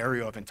case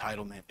scenario of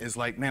entitlement is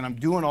like, man, I'm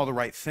doing all the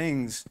right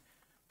things,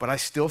 but I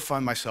still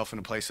find myself in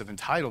a place of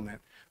entitlement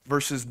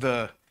versus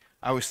I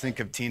always think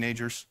of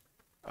teenagers.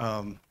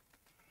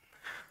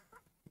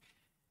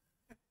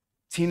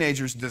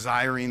 Teenagers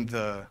desiring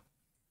the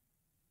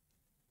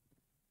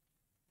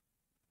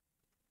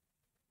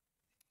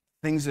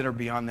things that are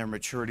beyond their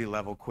maturity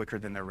level quicker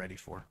than they're ready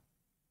for.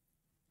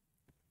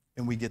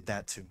 And we get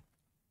that too.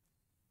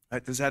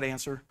 Does that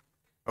answer?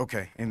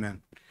 Okay,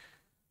 amen.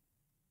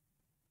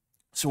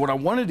 So what I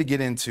wanted to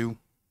get into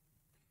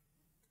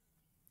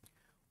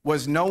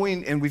was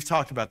knowing, and we've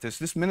talked about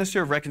this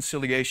minister of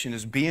reconciliation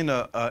is being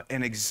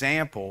an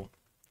example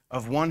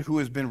of one who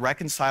has been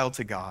reconciled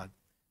to God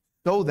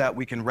so that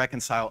we can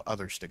reconcile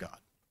others to God.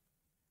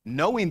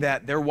 Knowing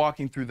that they're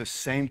walking through the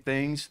same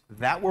things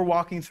that we're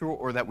walking through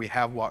or that we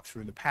have walked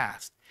through in the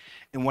past.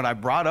 And what I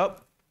brought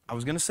up, I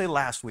was going to say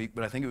last week,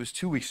 but I think it was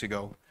 2 weeks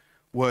ago,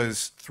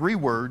 was 3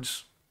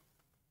 words.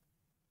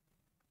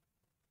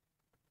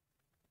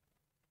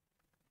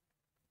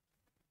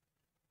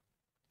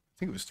 I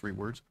think it was 3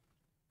 words.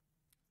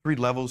 3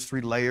 levels,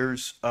 3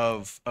 layers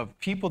of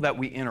people that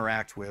we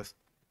interact with.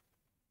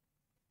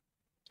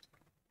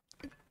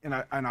 And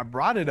I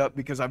brought it up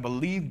because I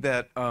believe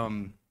that,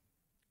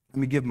 let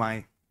me give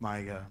my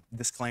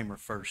disclaimer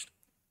first.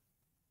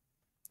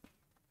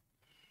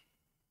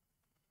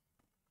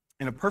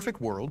 In a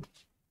perfect world,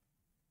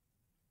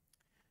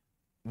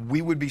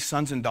 we would be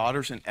sons and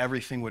daughters and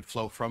everything would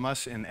flow from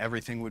us and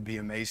everything would be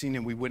amazing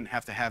and we wouldn't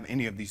have to have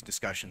any of these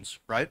discussions,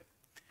 right?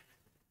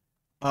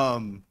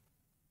 And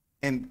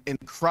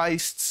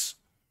Christ's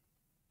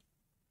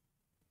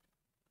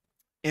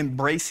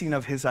embracing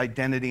of his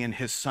identity and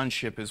his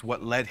sonship is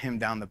what led him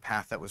down the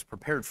path that was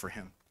prepared for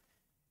him.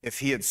 If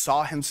he had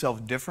saw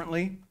himself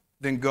differently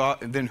than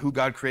who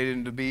God created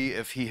him to be,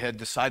 if he had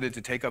decided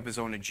to take up his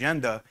own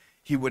agenda,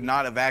 he would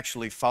not have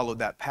actually followed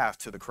that path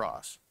to the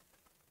cross,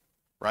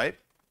 right?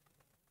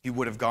 He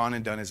would have gone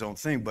and done his own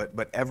thing,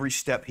 but every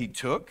step he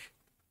took,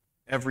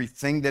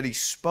 everything that he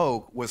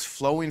spoke was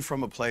flowing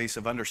from a place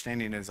of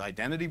understanding his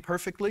identity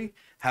perfectly,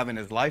 having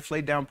his life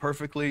laid down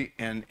perfectly,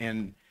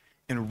 and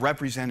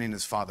representing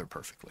his Father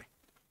perfectly.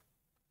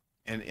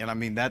 And I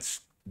mean,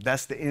 that's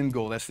the end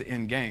goal, that's the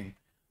end game.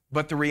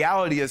 But the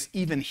reality is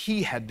even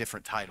he had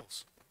different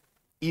titles.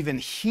 Even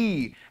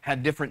he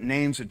had different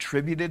names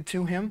attributed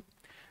to him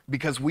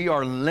because we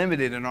are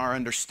limited in our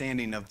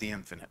understanding of the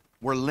infinite.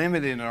 We're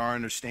limited in our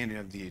understanding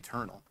of the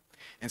eternal.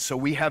 And so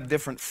we have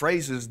different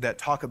phrases that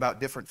talk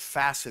about different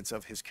facets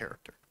of his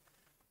character.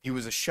 He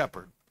was a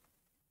shepherd,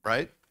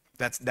 right?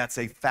 That's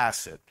a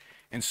facet.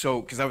 And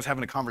so, because I was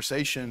having a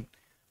conversation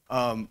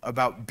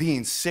about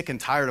being sick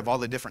and tired of all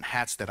the different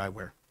hats that I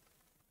wear.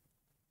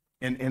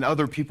 And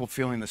other people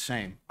feeling the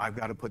same. I've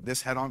got to put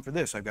this hat on for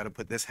this. I've got to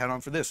put this hat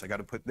on for this. I got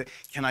to put this.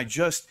 Can I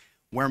just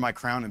wear my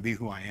crown and be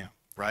who I am,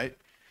 right?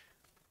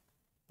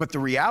 But the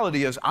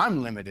reality is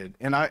I'm limited.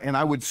 And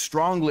I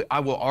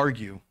will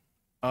argue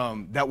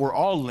that we're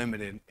all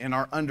limited in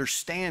our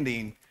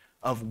understanding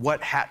of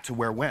what hat to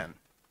wear when.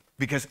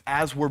 Because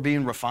as we're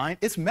being refined,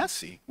 it's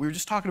messy. We were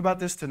just talking about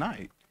this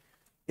tonight.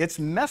 It's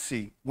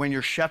messy when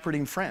you're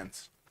shepherding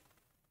friends.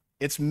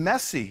 It's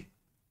messy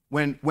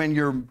when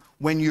you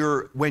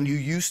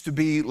used to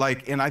be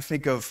like, and I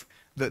think of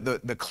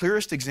the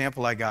clearest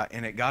example I got,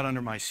 and it got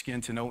under my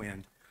skin to no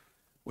end,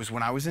 was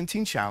when I was in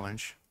Teen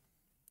Challenge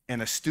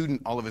and a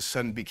student all of a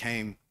sudden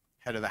became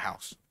head of the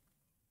house.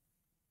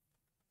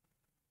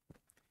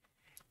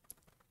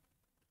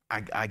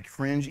 I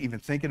cringe even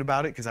thinking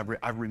about it because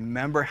I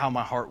remember how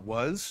my heart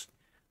was.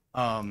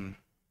 Man,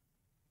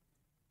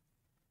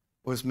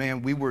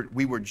 we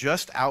were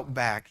just out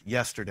back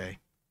yesterday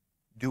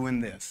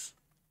doing this.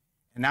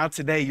 And now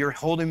today you're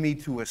holding me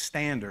to a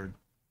standard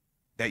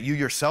that you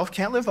yourself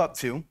can't live up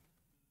to.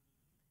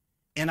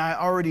 And I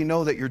already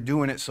know that you're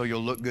doing it so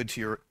you'll look good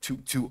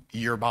to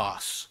your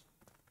boss.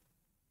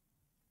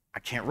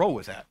 I can't roll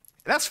with that.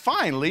 That's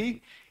fine,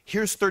 Lee.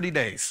 Here's 30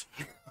 days.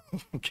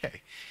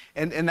 Okay.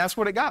 And that's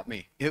what it got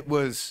me. It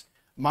was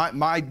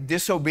my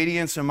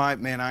disobedience and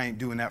man, I ain't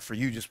doing that for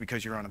you just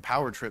because you're on a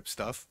power trip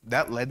stuff.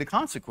 That led to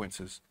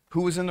consequences.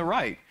 Who was in the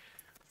right?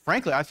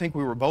 Frankly, I think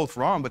we were both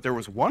wrong, but there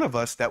was one of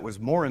us that was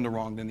more in the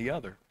wrong than the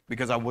other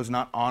because I was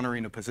not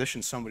honoring a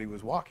position somebody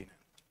was walking in,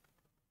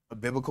 a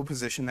biblical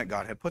position that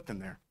God had put them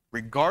there,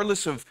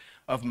 regardless of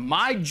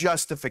my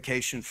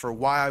justification for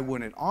why I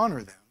wouldn't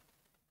honor them,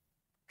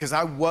 because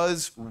I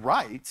was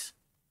right,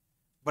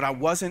 but I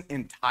wasn't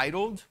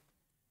entitled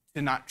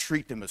to not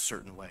treat them a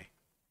certain way.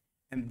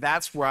 And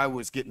that's where I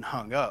was getting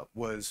hung up,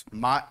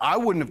 I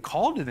wouldn't have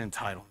called it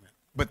entitlement,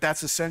 but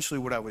that's essentially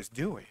what I was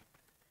doing.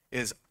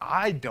 Is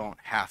I don't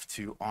have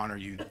to honor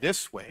you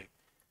this way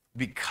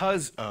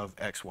because of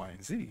X, Y,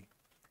 and Z.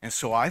 And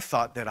so I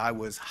thought that I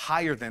was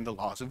higher than the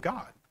laws of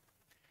God.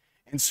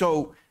 And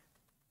so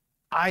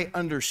I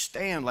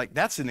understand, like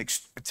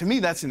to me,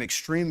 that's an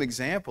extreme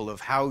example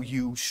of how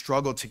you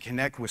struggle to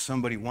connect with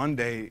somebody one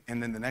day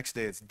and then the next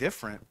day it's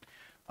different.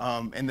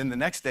 And then the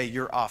next day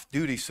you're off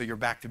duty, so you're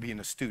back to being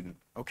a student.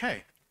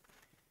 Okay.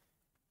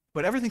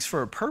 But everything's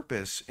for a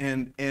purpose.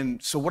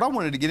 And so what I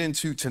wanted to get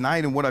into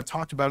tonight and what I've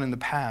talked about in the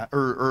past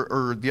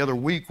or the other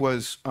week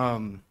was,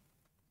 I'm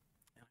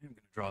going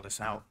to draw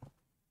this out.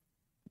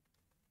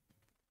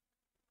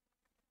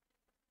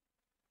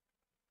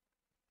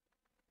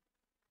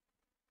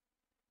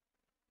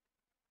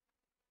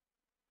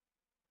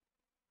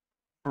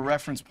 For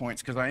reference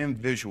points, because I am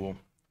visual,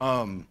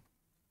 I'm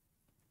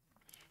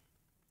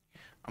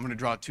going to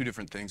draw 2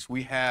 different things.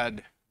 We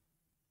had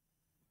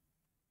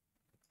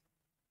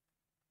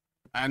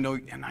I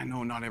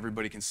know not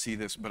everybody can see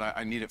this, but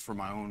I need it for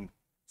my own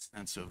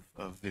sense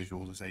of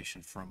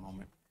visualization for a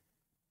moment.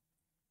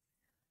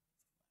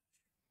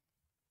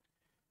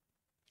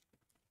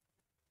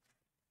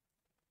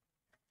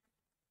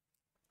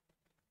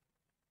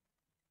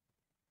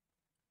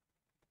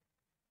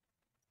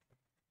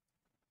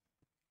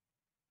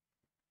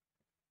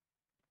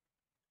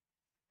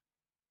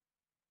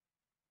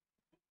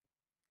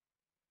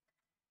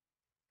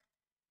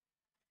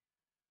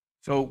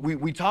 So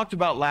we talked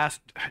about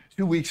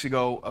 2 weeks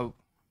ago,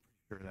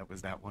 sure that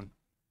was that one,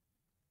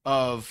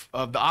 of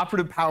the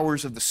operative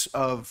powers of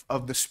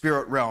the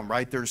spirit realm,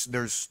 right? There's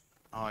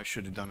oh, I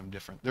should have done them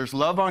different. There's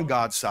love on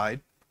God's side,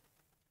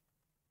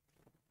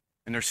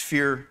 and there's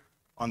fear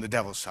on the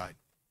devil's side.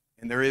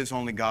 And there is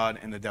only God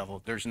and the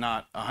devil. There's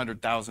not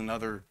 100,000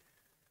 other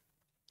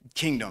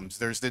kingdoms.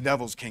 There's the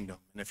devil's kingdom.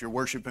 And if you're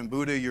worshiping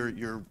Buddha,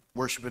 you're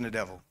worshiping the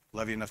devil.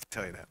 Love you enough to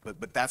tell you that.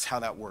 But that's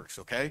how that works,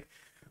 okay?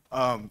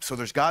 So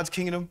there's God's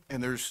kingdom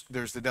and there's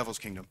the devil's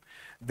kingdom.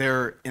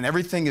 And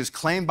everything is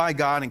claimed by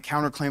God and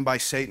counterclaimed by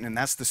Satan, and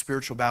that's the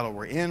spiritual battle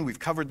we're in. We've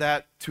covered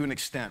that to an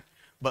extent.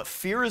 But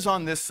fear is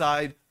on this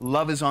side,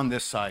 love is on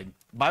this side.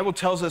 The Bible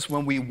tells us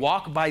when we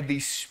walk by the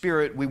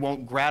Spirit, we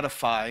won't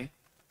gratify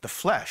the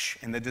flesh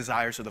and the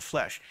desires of the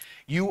flesh.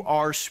 You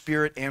are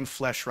spirit and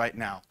flesh right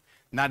now.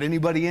 Not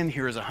anybody in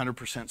here is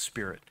 100%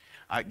 spirit.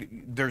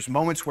 There's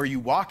moments where you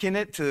walk in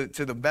it to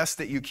the best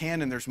that you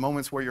can, and there's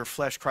moments where your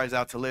flesh cries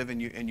out to live,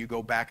 and you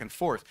go back and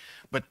forth.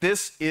 But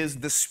this is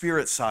the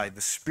spirit side.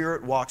 The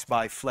spirit walks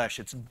by flesh.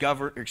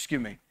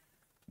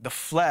 The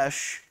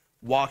flesh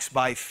walks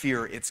by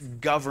fear. It's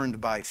governed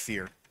by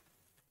fear.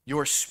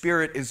 Your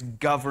spirit is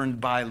governed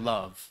by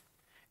love.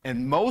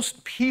 And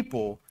most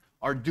people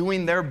are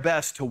doing their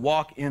best to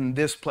walk in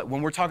this place.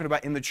 When we're talking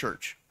about in the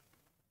church,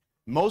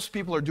 most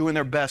people are doing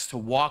their best to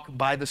walk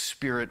by the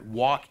Spirit,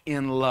 walk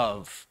in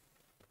love,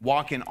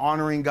 walk in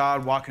honoring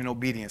God, walk in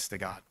obedience to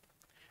God.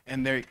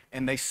 And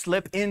they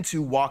slip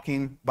into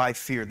walking by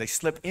fear. They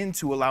slip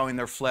into allowing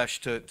their flesh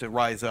to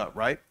rise up,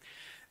 right?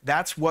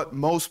 That's what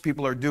most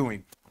people are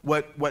doing.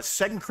 What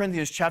 2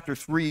 Corinthians chapter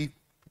 3,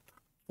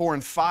 4,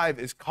 and 5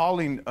 is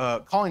calling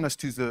us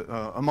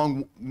to,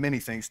 among many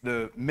things,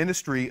 the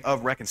ministry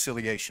of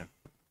reconciliation.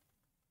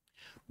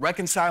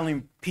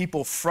 Reconciling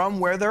people from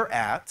where they're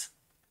at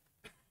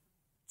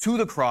to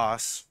the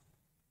cross,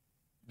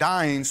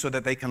 dying so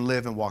that they can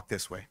live and walk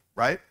this way,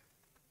 right?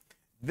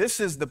 This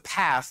is the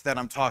path that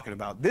I'm talking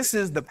about. This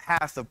is the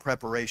path of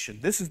preparation.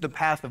 This is the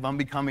path of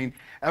unbecoming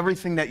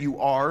everything that you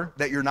are,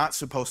 that you're not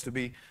supposed to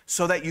be,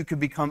 so that you can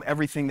become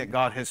everything that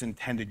God has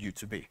intended you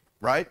to be,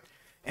 right?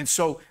 And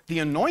so the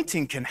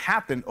anointing can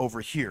happen over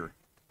here.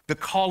 The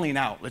calling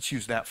out, let's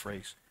use that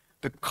phrase.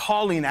 The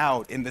calling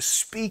out and the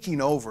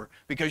speaking over,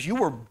 because you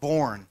were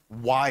born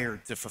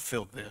wired to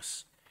fulfill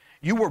this.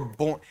 You were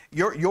born,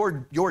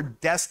 your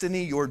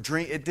destiny, your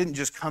dream, it didn't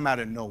just come out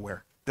of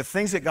nowhere. The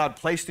things that God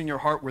placed in your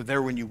heart were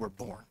there when you were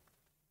born.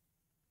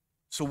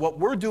 So what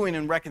we're doing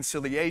in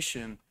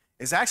reconciliation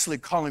is actually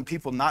calling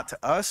people not to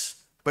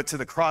us, but to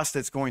the cross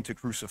that's going to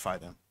crucify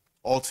them,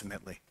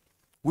 ultimately.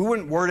 We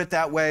wouldn't word it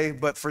that way,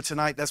 but for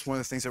tonight, that's one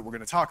of the things that we're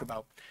going to talk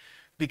about.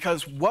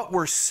 Because what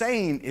we're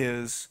saying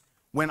is,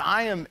 when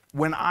I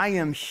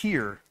am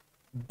here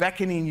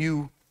beckoning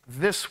you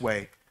this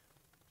way,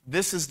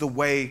 this is the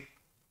way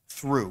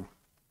through.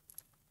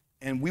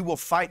 And we will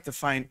fight to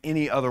find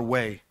any other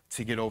way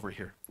to get over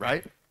here,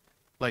 right?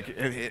 Like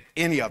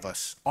any of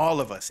us,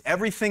 all of us,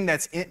 everything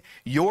that's in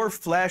your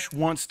flesh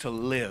wants to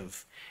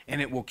live,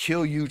 and it will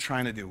kill you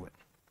trying to do it.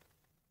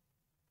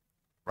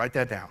 Write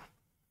that down.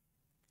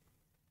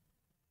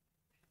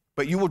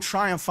 But you will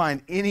try and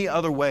find any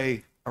other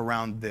way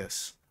around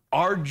this.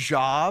 Our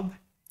job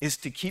is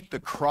to keep the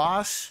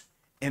cross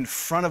in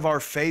front of our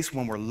face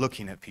when we're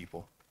looking at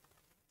people,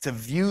 to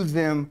view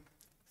them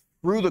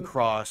through the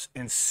cross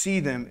and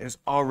see them as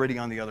already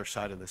on the other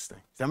side of this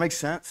thing. Does that make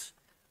sense?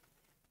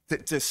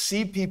 To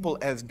see people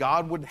as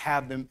God would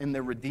have them in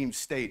their redeemed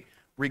state,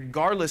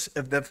 regardless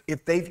of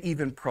if they've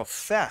even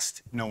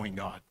professed knowing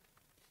God.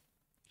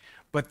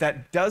 But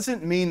that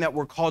doesn't mean that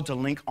we're called to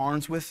link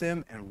arms with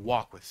them and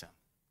walk with them.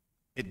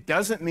 It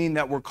doesn't mean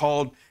that we're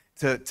called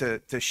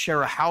to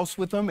share a house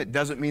with them. It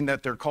doesn't mean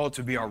that they're called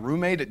to be our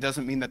roommate. It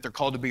doesn't mean that they're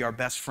called to be our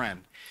best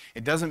friend.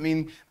 It doesn't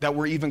mean that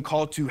we're even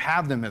called to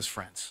have them as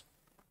friends.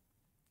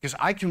 Because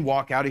I can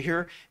walk out of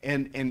here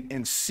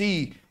and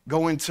see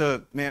going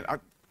to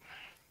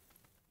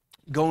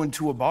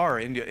a bar,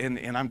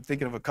 and I'm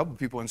thinking of a couple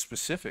people in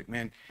specific,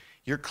 man,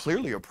 you're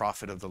clearly a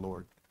prophet of the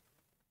Lord.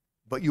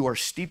 But you are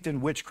steeped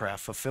in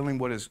witchcraft, fulfilling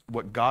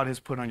what God has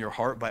put on your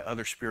heart by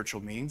other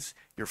spiritual means.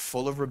 You're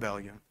full of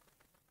rebellion.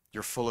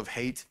 You're full of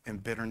hate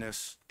and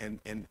bitterness. And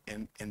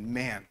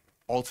man,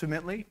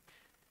 ultimately,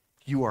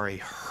 you are a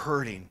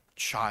hurting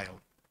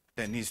child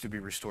that needs to be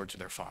restored to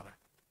their father.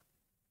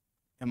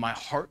 And my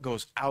heart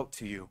goes out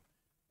to you.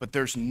 But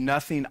there's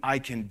nothing I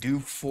can do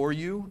for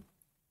you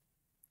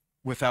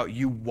without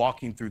you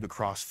walking through the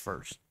cross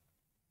first.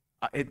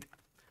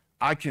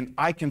 I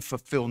can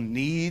fulfill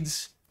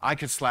needs. I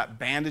can slap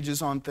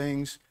bandages on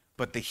things,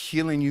 but the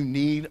healing you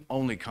need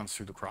only comes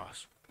through the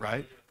cross,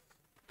 right?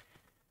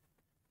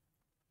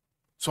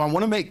 So I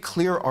want to make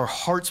clear our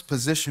heart's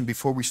position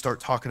before we start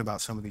talking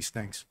about some of these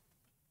things.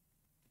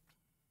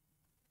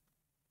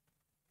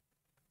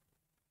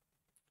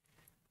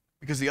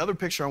 Because the other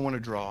picture I want to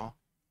draw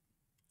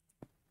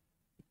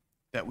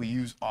that we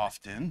use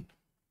often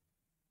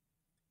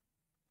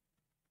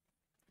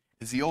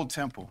is the old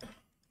temple.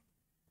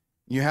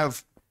 You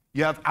have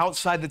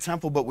outside the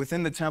temple, but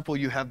within the temple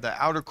you have the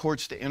outer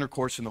courts, the inner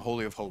courts, and the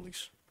Holy of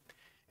Holies.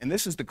 And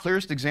this is the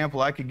clearest example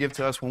I could give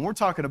to us when we're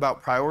talking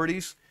about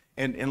priorities.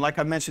 And like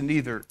I mentioned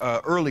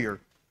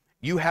earlier,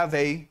 you have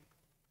a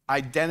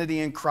identity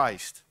in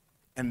Christ,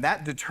 and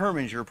that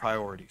determines your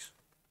priorities.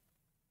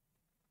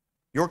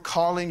 Your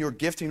calling, your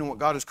gifting, and what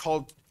God has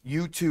called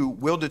you to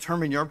will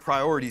determine your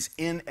priorities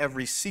in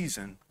every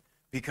season,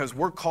 because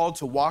we're called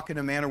to walk in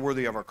a manner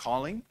worthy of our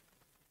calling.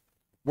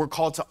 We're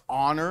called to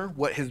honor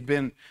what has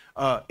been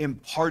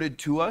imparted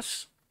to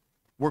us.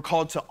 We're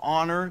called to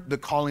honor the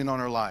calling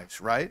on our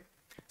lives, right?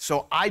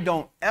 So I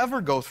don't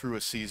ever go through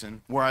a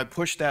season where I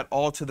push that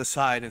all to the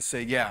side and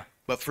say, yeah,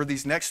 but for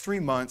these next 3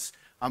 months,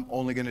 I'm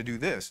only going to do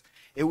this.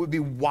 It would be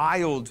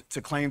wild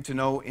to claim to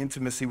know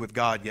intimacy with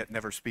God yet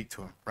never speak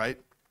to him, right?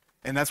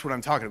 And that's what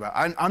I'm talking about.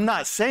 I'm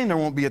not saying there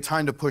won't be a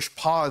time to push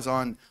pause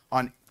on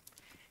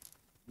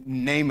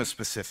name a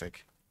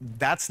specific.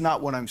 That's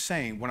not what I'm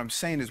saying. What I'm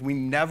saying is we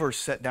never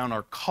set down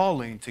our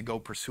calling to go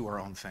pursue our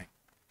own thing.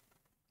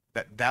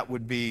 That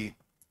would be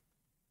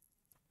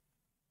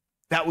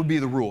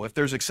the rule. If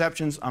there's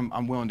exceptions,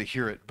 I'm willing to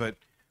hear it. But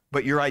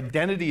your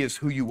identity is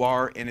who you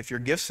are, and if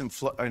your gifts and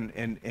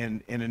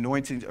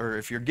anointing, or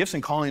if your gifts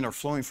and calling are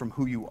flowing from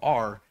who you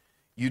are,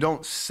 you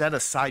don't set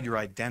aside your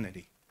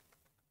identity.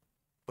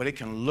 But it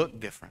can look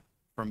different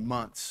for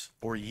months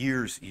or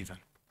years even,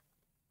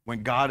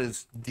 when God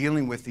is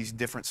dealing with these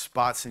different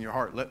spots in your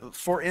heart.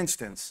 For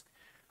instance,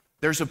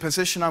 there's a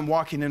position I'm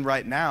walking in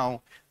right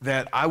now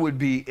that I would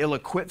be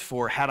ill-equipped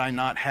for had I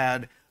not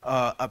had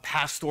a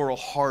pastoral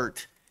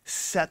heart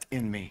set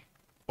in me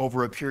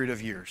over a period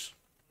of years.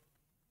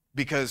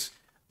 Because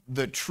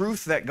the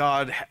truth that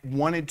God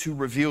wanted to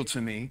reveal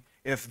to me,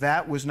 if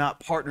that was not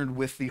partnered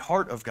with the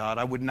heart of God,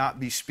 I would not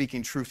be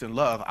speaking truth in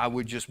love. I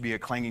would just be a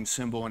clanging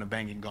cymbal and a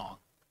banging gong.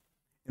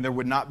 And there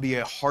would not be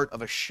a heart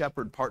of a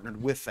shepherd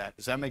partnered with that.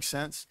 Does that make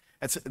sense?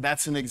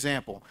 That's an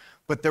example.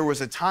 But there was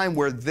a time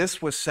where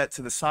this was set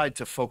to the side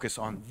to focus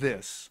on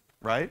this,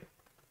 right?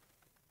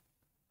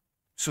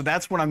 So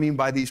that's what I mean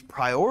by these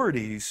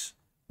priorities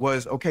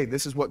was, okay,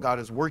 this is what God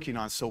is working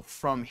on. So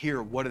from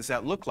here, what does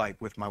that look like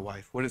with my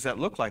wife? What does that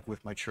look like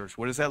with my church?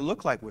 What does that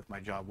look like with my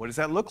job? What does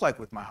that look like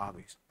with my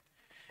hobbies?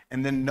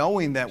 And then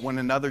knowing that when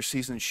another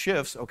season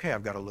shifts, okay,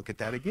 I've got to look at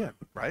that again,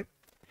 right?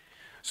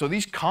 So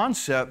these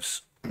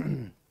concepts,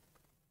 I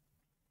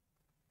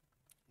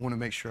want to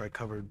make sure I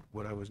covered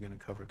what I was going to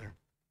cover there.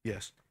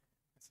 Yes.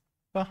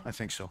 Well, I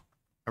think so.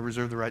 I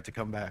reserve the right to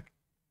come back.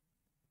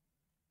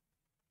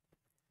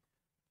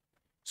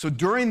 So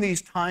during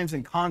these times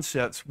and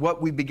concepts,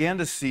 what we began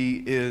to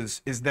see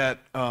is that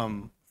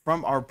from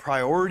our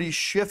priorities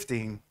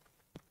shifting,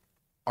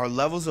 our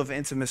levels of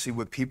intimacy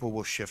with people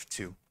will shift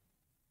too.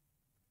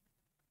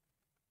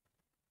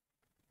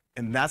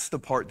 And that's the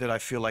part that I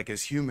feel like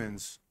as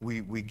humans,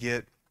 we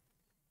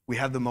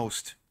have the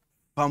most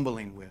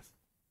fumbling with.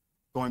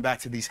 Going back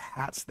to these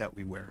hats that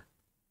we wear,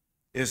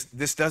 is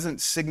this doesn't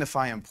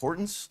signify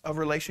importance of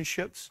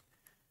relationships,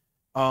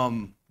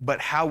 but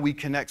how we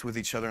connect with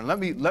each other. And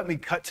let me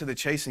cut to the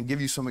chase and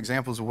give you some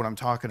examples of what I'm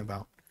talking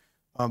about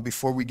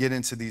before we get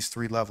into these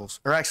 3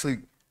 levels. Or actually,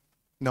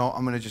 no,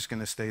 I'm just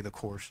going to stay the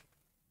course.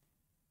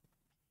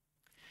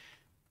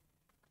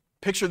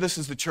 Picture this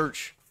as the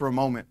church for a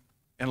moment.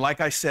 And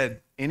like I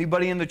said,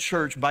 anybody in the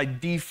church, by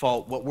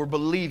default, what we're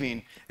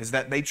believing is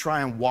that they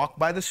try and walk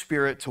by the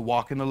Spirit to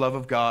walk in the love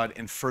of God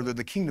and further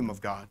the kingdom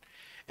of God.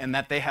 And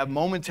that they have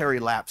momentary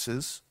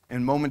lapses,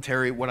 and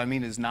momentary, what I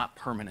mean is not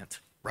permanent,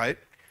 right?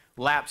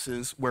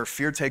 Lapses where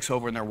fear takes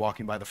over and they're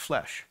walking by the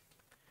flesh.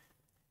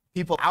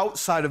 People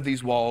outside of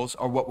these walls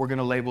are what we're going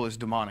to label as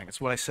demonic. It's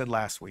what I said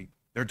last week.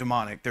 They're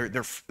demonic.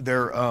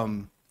 They're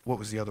what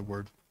was the other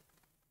word?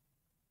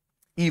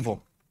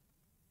 Evil.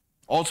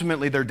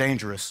 Ultimately, they're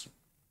dangerous.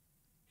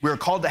 We are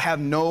called to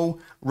have no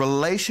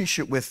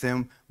relationship with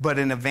them, but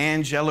an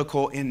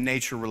evangelical in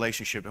nature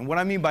relationship. And what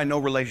I mean by no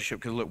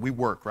relationship, because look, we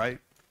work, right?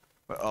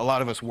 A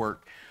lot of us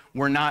work.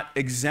 We're not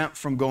exempt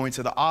from going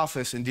to the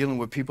office and dealing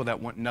with people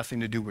that want nothing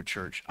to do with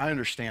church. I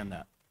understand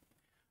that.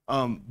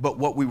 But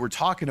what we were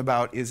talking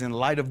about is in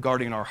light of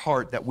guarding our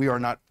heart, that we are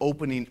not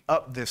opening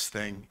up this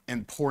thing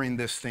and pouring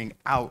this thing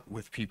out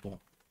with people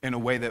in a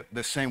way that,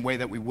 the same way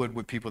that we would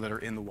with people that are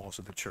in the walls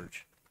of the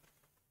church.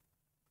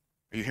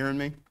 Are you hearing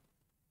me?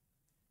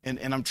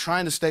 And I'm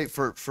trying to state,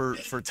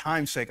 for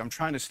time's sake, I'm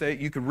trying to state,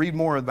 you could read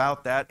more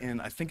about that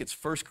in, I think it's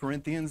 1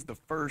 Corinthians, the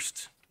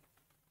first,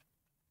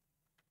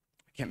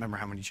 I can't remember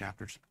how many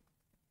chapters.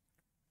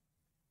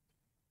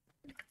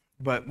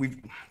 But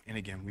we've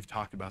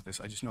talked about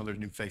this. I just know there's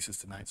new faces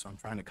tonight, so I'm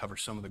trying to cover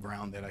some of the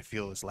ground that I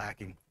feel is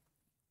lacking.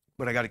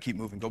 but I got to keep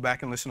moving. Go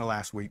back and listen to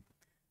last week,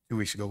 2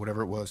 weeks ago,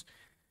 whatever it was.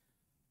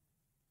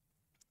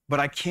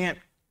 But I can't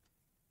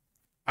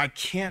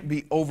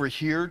be over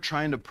here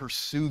trying to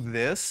pursue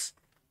this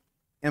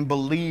and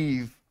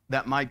believe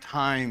that my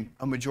time,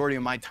 a majority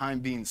of my time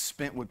being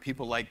spent with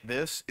people like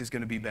this is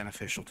going to be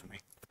beneficial to me.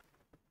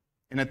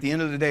 And at the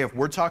end of the day, if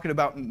we're talking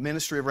about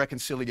ministry of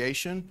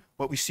reconciliation,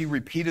 what we see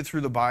repeated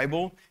through the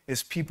Bible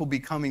is people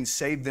becoming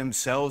saved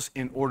themselves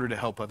in order to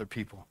help other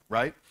people,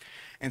 right?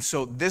 And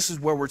so this is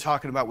where we're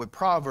talking about with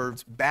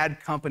Proverbs, bad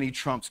company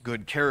trumps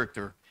good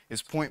character,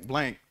 is point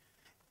blank.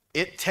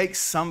 It takes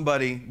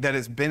somebody that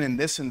has been in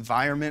this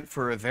environment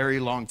for a very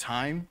long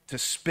time to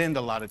spend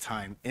a lot of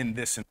time in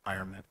this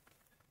environment,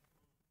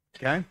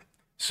 okay?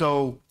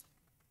 So,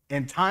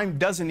 and time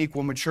doesn't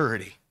equal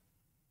maturity.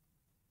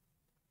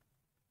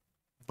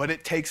 But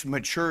it takes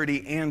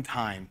maturity and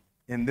time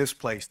in this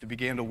place to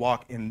begin to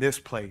walk in this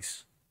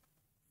place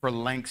for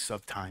lengths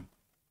of time.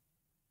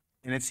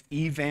 And it's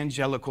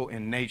evangelical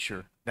in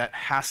nature.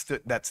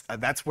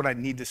 That's what I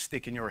need to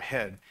stick in your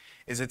head,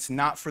 is it's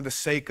not for the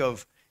sake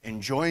of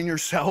enjoying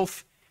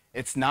yourself.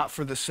 It's not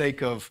for the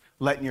sake of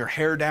letting your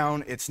hair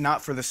down. It's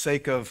not for the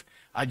sake of,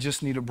 I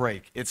just need a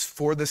break. It's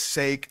for the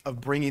sake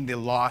of bringing the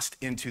lost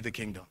into the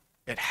kingdom.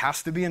 It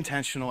has to be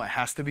intentional. It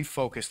has to be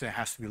focused. And it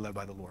has to be led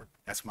by the Lord.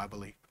 That's my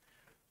belief.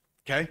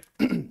 Okay,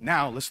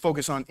 now let's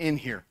focus on in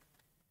here.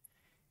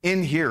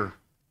 In here,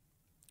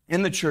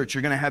 in the church,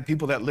 you're going to have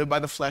people that live by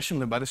the flesh and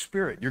live by the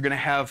Spirit. You're going to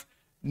have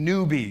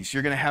newbies.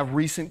 You're going to have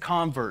recent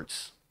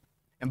converts.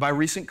 And by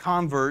recent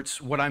converts,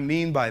 what I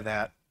mean by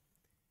that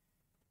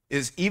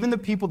is even the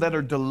people that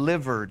are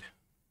delivered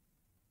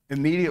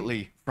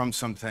immediately from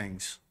some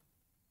things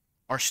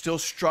are still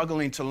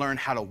struggling to learn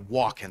how to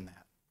walk in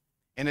that.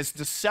 And it's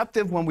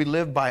deceptive when we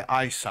live by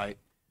eyesight,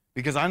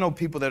 because I know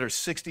people that are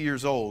 60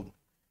 years old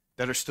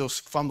that are still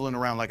fumbling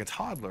around like a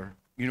toddler,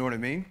 you know what I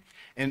mean?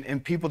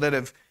 And people that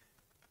have,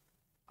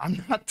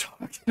 I'm not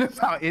talking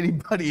about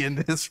anybody in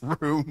this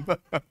room.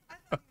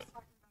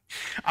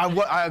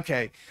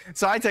 Okay,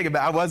 so I take it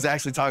back. I was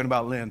actually talking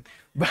about Lynn,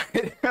 but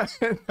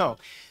no.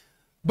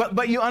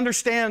 But you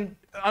understand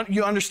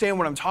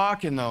what I'm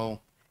talking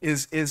though,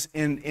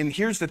 and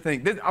here's the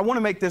thing. I want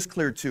to make this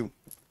clear too.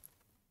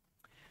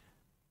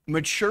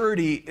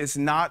 Maturity is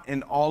not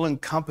an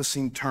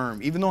all-encompassing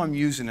term, even though I'm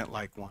using it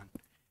like one.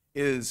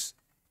 Is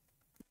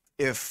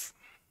if,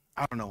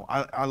 I don't know,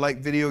 I like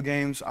video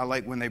games. I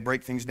like when they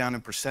break things down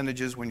in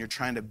percentages when you're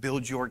trying to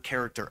build your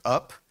character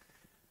up.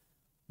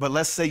 But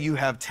let's say you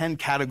have 10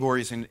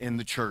 categories in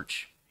the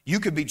church. You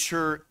could be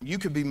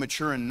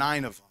mature in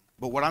 9 of them.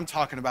 But what I'm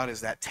talking about is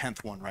that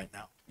 10th one right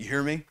now. You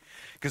hear me?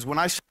 Because when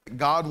I say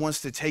God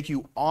wants to take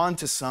you on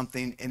to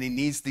something and he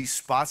needs these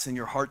spots in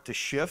your heart to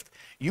shift,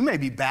 you may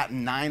be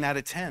batting 9 out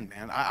of 10,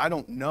 man. I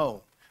don't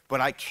know. But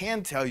I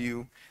can tell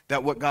you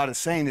that what God is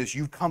saying is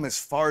you've come as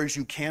far as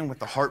you can with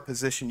the heart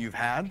position you've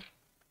had.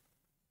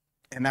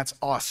 And that's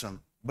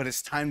awesome. But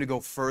it's time to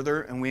go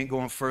further, and we ain't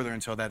going further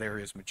until that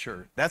area is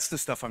mature. That's the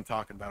stuff I'm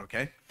talking about,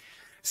 okay?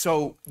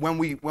 So when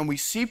we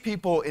see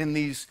people in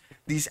these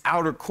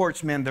outer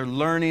courts, man, they're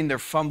learning, they're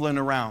fumbling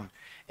around.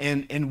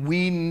 And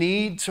we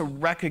need to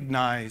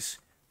recognize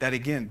that,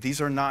 again,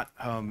 these are not,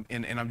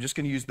 and I'm just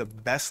going to use the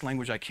best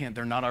language I can,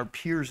 they're not our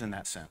peers in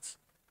that sense.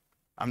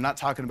 I'm not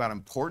talking about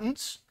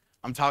importance.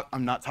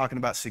 I'm not talking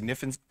about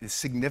significance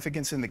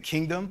in the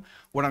kingdom.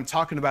 What I'm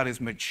talking about is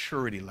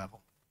maturity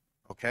level,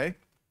 okay?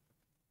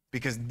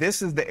 Because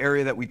this is the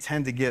area that we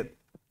tend to get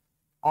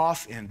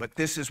off in. But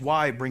this is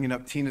why, bringing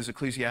up Tina's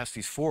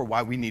Ecclesiastes 4,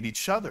 why we need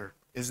each other,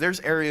 is there's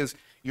areas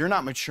you're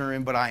not mature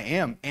in, but I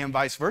am, and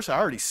vice versa. I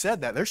already said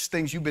that. There's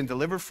things you've been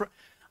delivered from.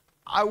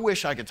 I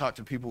wish I could talk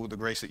to people with the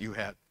grace that you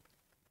had.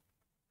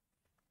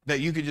 That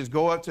you could just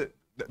go up to,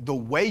 the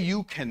way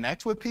you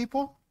connect with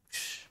people,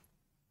 it's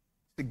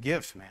a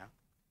gift, man.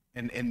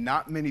 And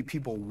not many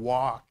people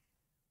walk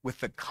with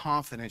the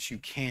confidence you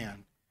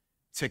can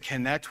to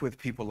connect with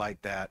people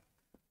like that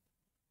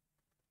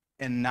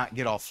and not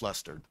get all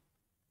flustered.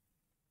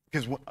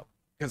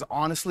 Because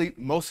honestly,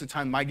 most of the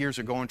time my gears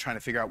are going trying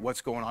to figure out what's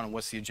going on and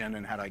what's the agenda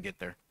and how do I get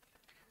there.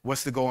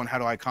 What's the goal and how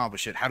do I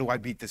accomplish it? How do I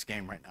beat this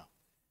game right now?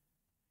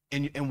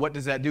 And what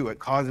does that do? It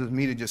causes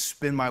me to just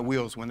spin my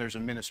wheels when there's a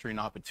ministry and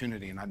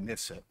opportunity and I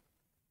miss it.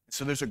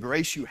 So there's a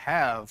grace you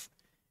have.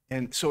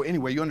 And so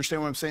anyway, you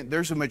understand what I'm saying?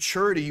 There's a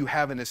maturity you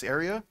have in this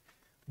area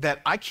that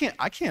I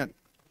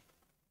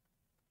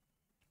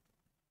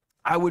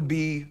would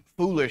be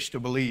foolish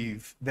to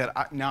believe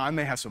that, now I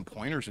may have some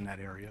pointers in that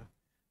area,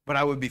 but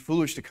I would be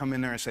foolish to come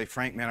in there and say,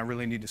 Frank, man, I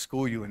really need to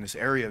school you in this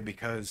area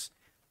because,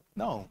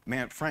 no,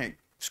 man, Frank,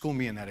 school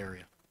me in that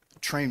area.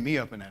 Train me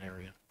up in that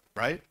area,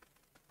 right?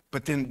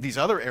 But then these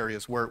other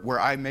areas where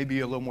I may be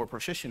a little more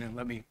proficient in,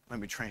 let me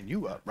train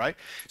you up, right?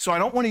 So I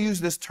don't want to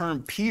use this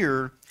term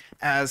peer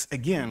as,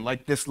 again,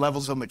 like this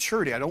levels of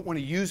maturity. I don't want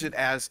to use it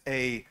as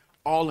a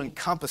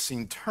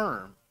all-encompassing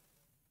term.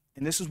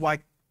 And this is why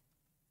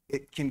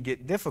it can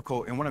get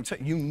difficult. And what I'm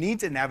telling you, you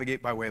need to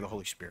navigate by way of the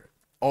Holy Spirit,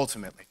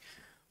 ultimately.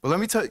 But let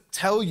me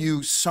tell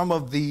you some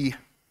of the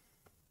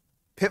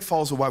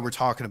pitfalls of why we're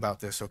talking about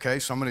this, okay?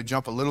 So I'm going to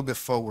jump a little bit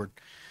forward.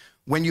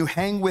 When you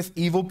hang with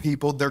evil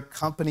people, their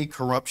company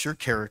corrupts your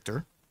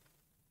character.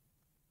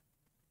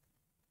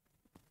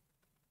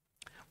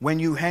 When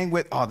you hang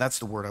with, oh, that's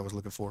the word I was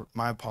looking for.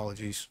 My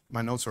apologies.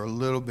 My notes are a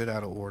little bit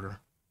out of order.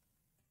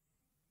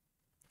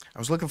 I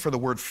was looking for the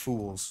word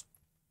fools.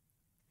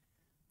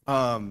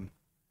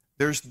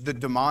 There's the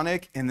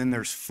demonic, and then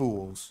there's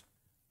fools.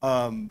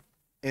 And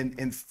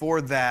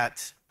for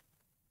that,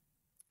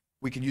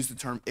 we could use the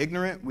term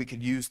ignorant. We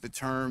could use the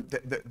term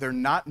that they're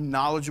not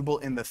knowledgeable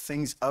in the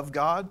things of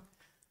God.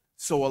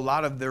 So a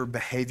lot of their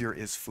behavior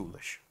is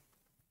foolish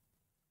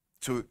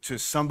to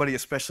somebody,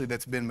 especially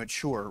that's been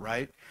mature,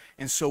 right?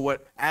 And so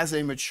as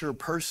a mature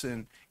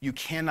person, you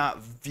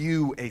cannot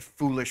view a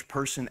foolish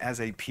person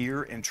as a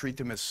peer and treat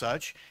them as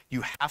such.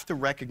 You have to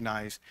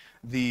recognize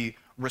the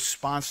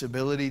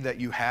responsibility that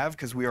you have,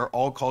 because we are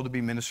all called to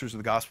be ministers of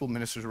the gospel,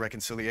 ministers of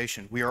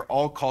reconciliation. We are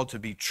all called to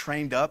be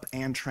trained up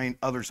and train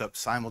others up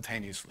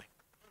simultaneously.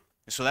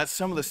 And so that's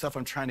some of the stuff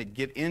I'm trying to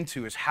get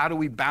into, is how do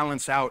we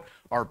balance out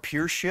our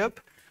peership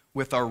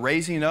with our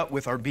raising up,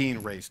 with our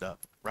being raised up,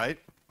 right?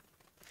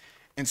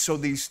 And so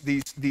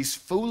these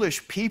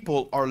foolish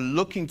people are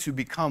looking to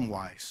become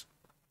wise.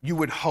 You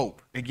would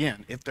hope,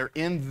 again, if they're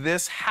in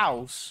this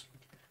house,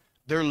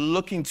 they're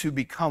looking to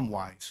become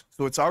wise.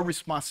 So it's our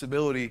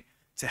responsibility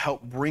to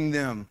help bring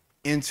them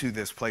into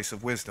this place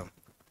of wisdom,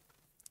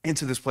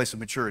 into this place of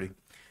maturity.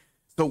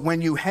 So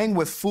when you hang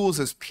with fools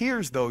as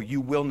peers, though,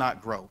 you will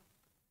not grow.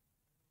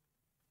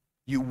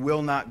 You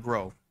will not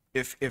grow.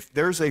 If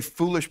there's a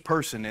foolish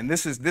person, and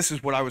this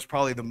is what I was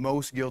probably the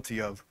most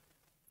guilty of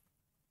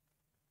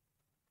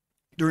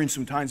during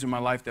some times in my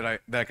life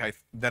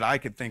that I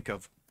could think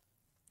of,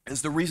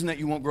 is the reason that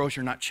you won't grow is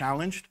you're not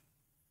challenged.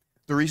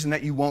 The reason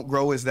that you won't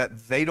grow is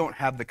that they don't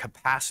have the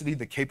capacity,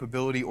 the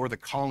capability, or the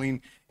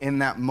calling in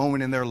that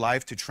moment in their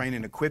life to train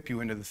and equip you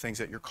into the things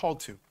that you're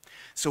called to.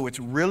 So it's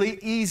really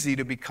easy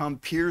to become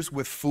peers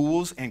with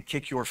fools and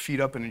kick your feet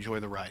up and enjoy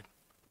the ride.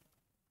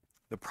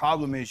 The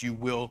problem is you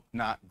will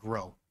not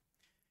grow.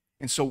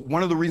 And so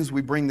one of the reasons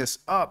we bring this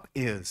up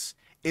is,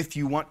 if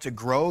you want to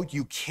grow,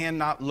 you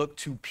cannot look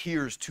to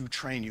peers to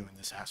train you in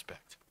this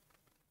aspect.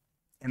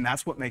 And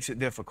that's what makes it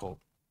difficult,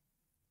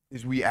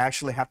 is we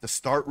actually have to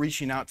start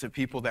reaching out to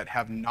people that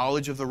have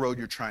knowledge of the road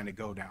you're trying to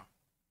go down.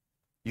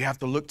 You have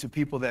to look to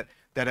people that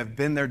have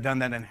been there, done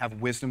that, and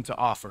have wisdom to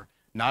offer.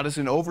 Not as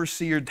an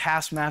overseer,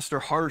 taskmaster,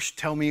 harsh,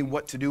 tell me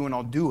what to do and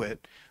I'll do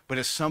it, but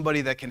as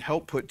somebody that can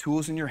help put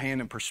tools in your hand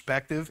and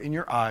perspective in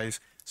your eyes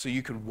so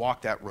you can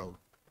walk that road.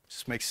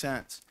 This makes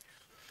sense.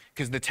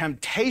 Because the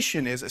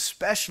temptation is,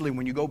 especially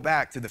when you go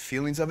back to the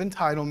feelings of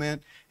entitlement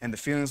and the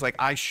feelings like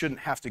I shouldn't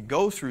have to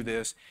go through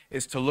this,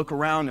 is to look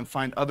around and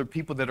find other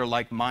people that are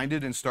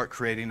like-minded and start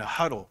creating a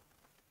huddle.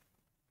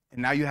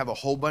 And now you have a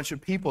whole bunch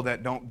of people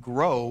that don't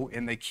grow,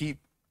 and they keep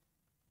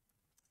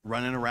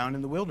running around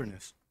in the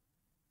wilderness,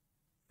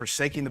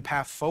 forsaking the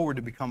path forward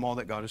to become all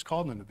that God has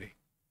called them to be.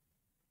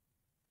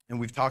 And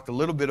we've talked a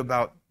little bit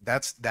about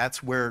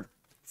that's where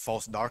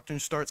false doctrine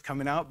starts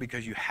coming out,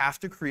 because you have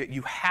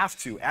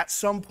to, at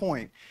some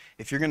point,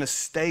 if you're going to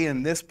stay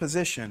in this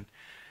position,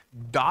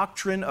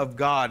 doctrine of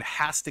God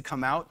has to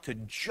come out to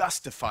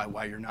justify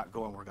why you're not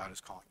going where God is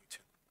calling you to.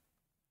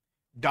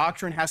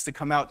 Doctrine has to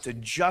come out to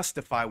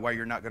justify why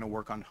you're not going to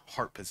work on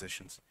heart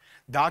positions.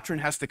 Doctrine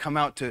has to come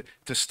out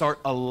to start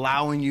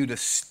allowing you to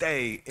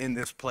stay in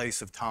this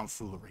place of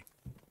tomfoolery.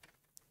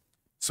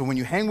 So when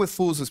you hang with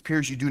fools as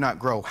peers, you do not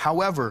grow.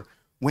 However,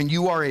 when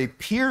you are a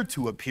peer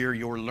to a peer,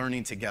 you're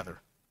learning together.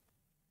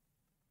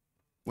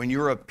 When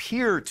you're a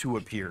peer to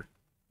a peer,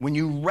 when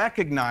you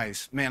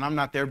recognize, man, I'm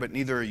not there, but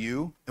neither are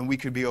you, and we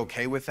could be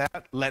okay with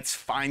that. Let's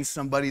find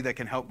somebody that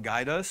can help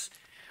guide us.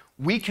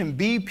 We can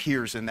be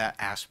peers in that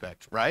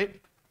aspect,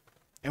 right?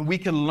 And we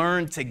can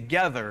learn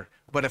together.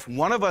 But if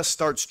one of us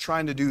starts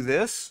trying to do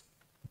this,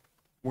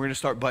 we're going to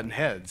start butting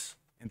heads,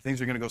 and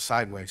things are going to go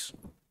sideways.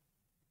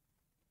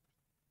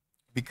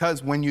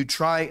 Because when you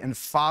try and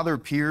father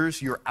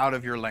peers, you're out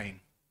of your lane.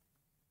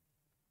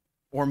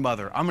 Or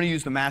mother. I'm going to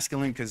use the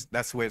masculine because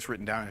that's the way it's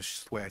written down. It's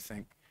just the way I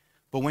think.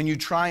 But when you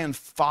try and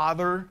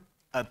father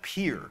a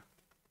peer,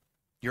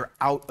 you're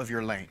out of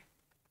your lane.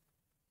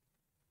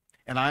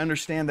 And I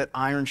understand that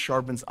iron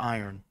sharpens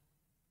iron.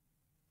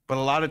 But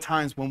a lot of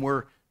times when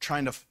we're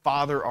trying to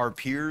father our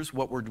peers,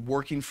 what we're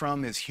working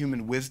from is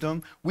human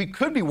wisdom. We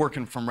could be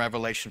working from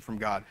revelation from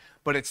God,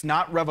 but it's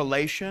not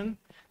revelation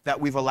that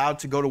we've allowed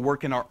to go to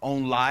work in our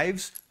own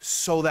lives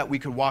so that we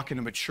could walk in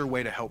a mature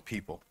way to help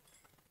people.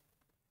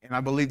 And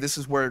I believe this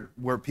is where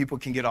people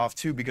can get off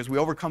too, because we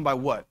overcome by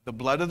what? The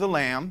blood of the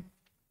Lamb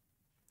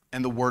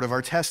and the word of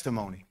our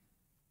testimony.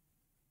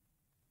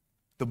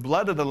 The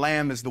blood of the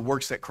Lamb is the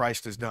works that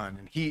Christ has done,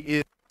 and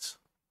He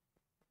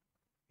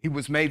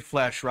was made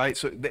flesh, right?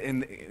 So,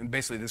 and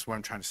basically this is what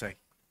I'm trying to say.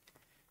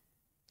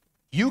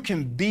 You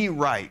can be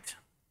right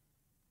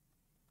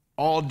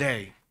all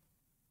day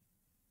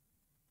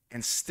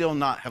and still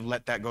not have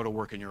let that go to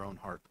work in your own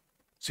heart.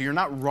 So you're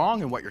not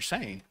wrong in what you're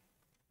saying.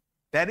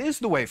 That is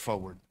the way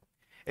forward.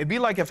 It'd be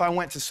like if I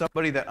went to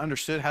somebody that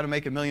understood how to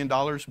make $1 million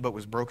but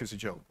was broke as a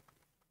joke.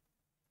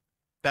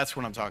 That's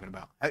what I'm talking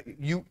about.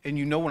 You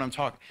know what I'm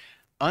talking.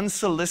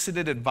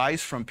 Unsolicited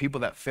advice from people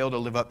that fail to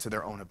live up to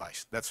their own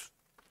advice. That's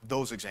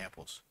those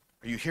examples.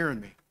 Are you hearing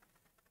me?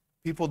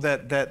 People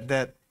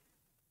that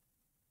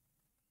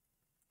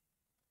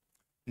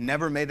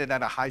never made it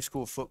out of high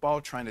school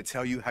football trying to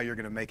tell you how you're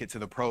going to make it to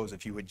the pros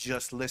if you would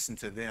just listen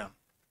to them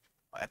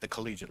at the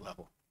collegiate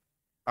level.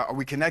 Are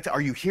we connected? Are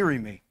you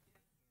hearing me?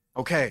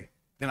 Okay,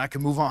 then I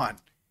can move on.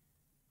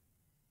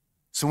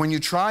 So when you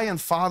try and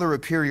father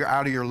appear, you're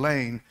out of your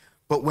lane.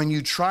 But when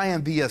you try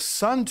and be a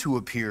son to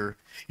appear,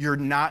 you're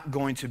not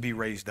going to be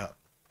raised up.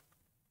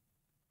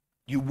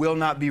 You will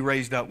not be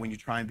raised up when you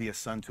try and be a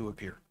son to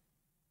appear.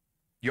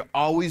 You'll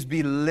always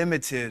be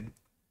limited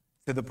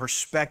to the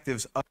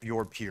perspectives of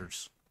your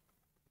peers.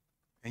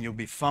 And you'll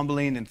be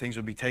fumbling and things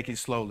will be taken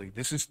slowly.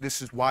 This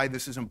is why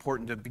this is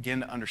important to begin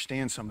to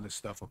understand some of this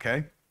stuff,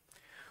 okay?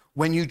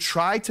 When you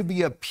try to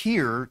be a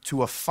peer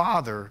to a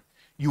father,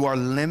 you are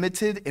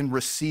limited in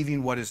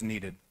receiving what is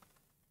needed.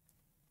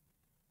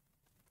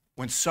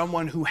 When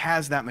someone who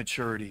has that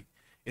maturity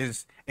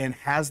and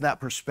has that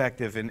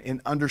perspective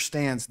and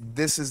understands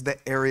this is the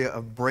area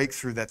of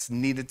breakthrough that's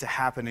needed to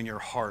happen in your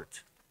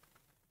heart,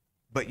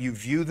 but you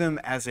view them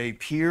as a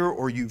peer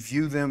or you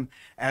view them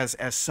as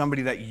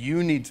somebody that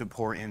you need to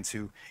pour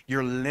into,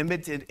 you're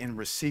limited in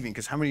receiving.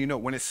 Because how many of you know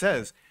when it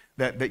says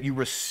that you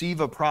receive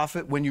a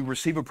prophet, when you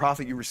receive a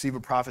prophet, you receive a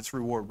prophet's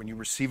reward. When you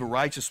receive a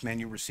righteous man,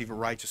 you receive a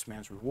righteous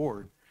man's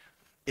reward.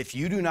 If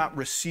you do not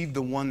receive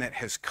the one that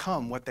has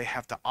come, what they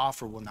have to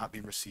offer will not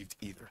be received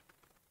either.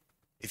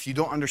 If you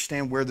don't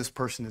understand where this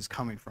person is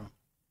coming from.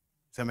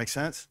 Does that make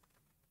sense?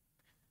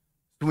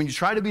 So when you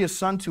try to be a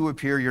son to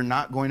appear, you're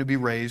not going to be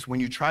raised. When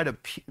you try to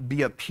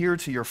be a peer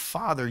to your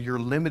father, you're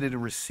limited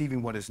in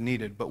receiving what is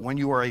needed. But when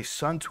you are a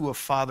son to a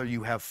father,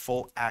 you have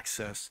full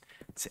access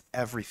to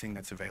everything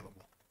that's available.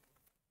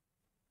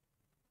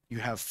 You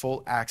have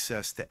full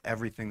access to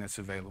everything that's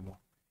available.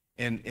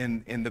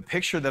 And the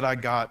picture that I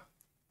got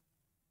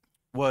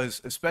was,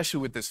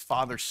 especially with this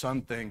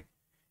father-son thing,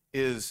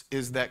 is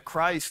that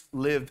Christ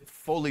lived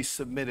fully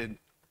submitted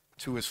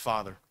to his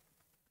Father.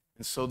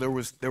 And so there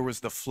was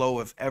the flow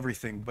of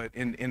everything. But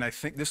and I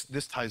think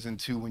this ties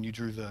into when you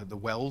drew the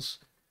wells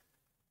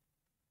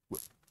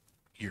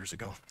years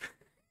ago.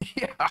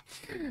 Yeah,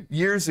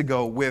 years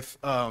ago with,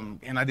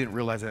 and I didn't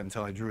realize that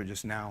until I drew it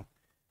just now.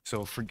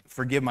 So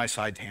forgive my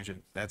side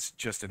tangent. That's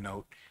just a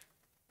note.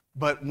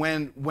 But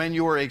when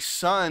you're a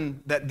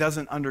son that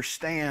doesn't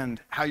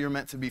understand how you're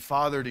meant to be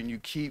fathered and you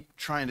keep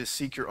trying to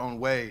seek your own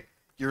way,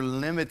 you're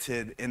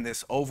limited in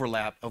this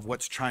overlap of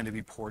what's trying to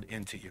be poured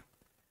into you.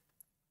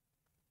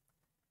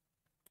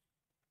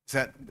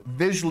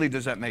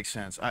 Does that make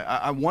sense?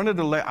 I wanted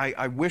to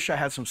I wish I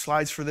had some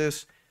slides for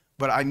this,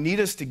 but I need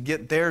us to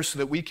get there so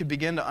that we can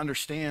begin to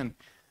understand.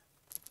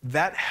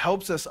 That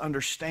helps us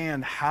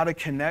understand how to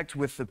connect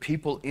with the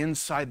people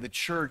inside the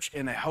church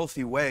in a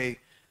healthy way,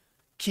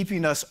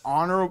 keeping us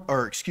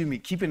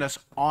keeping us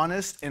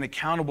honest and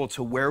accountable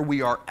to where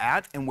we are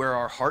at and where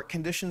our heart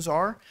conditions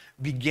are,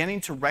 beginning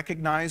to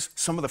recognize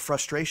some of the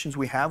frustrations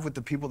we have with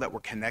the people that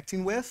we're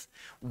connecting with,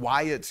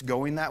 why it's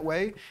going that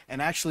way,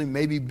 and actually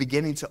maybe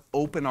beginning to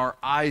open our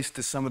eyes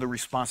to some of the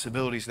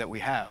responsibilities that we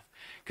have.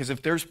 Because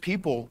if there's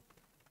people,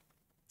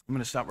 I'm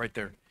going to stop right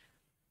there.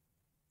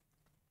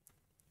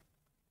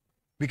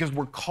 Because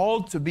we're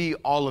called to be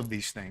all of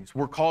these things.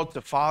 We're called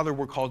to father,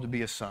 we're called to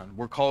be a son.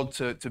 We're called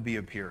to be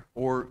a peer,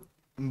 or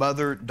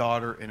mother,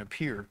 daughter, and a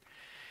peer.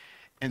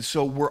 And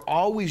so we're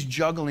always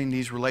juggling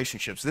these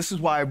relationships. This is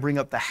why I bring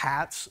up the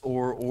hats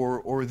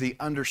or the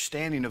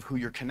understanding of who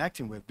you're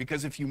connecting with.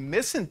 Because if you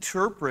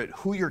misinterpret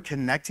who you're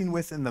connecting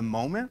with in the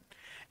moment,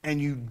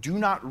 and you do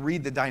not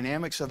read the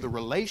dynamics of the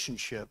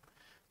relationship,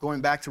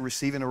 going back to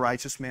receiving a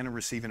righteous man and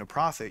receiving a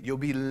prophet, you'll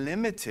be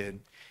limited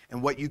in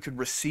what you could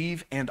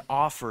receive and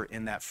offer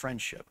in that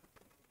friendship.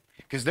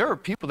 Because there are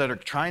people that are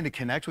trying to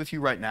connect with you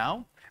right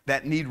now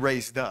that need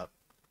raised up.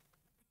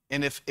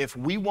 And if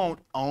we won't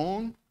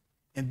own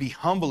and be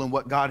humble in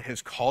what God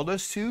has called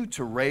us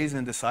to raise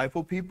and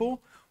disciple people,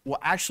 we'll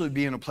actually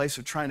be in a place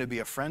of trying to be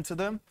a friend to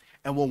them,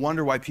 and we'll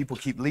wonder why people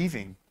keep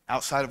leaving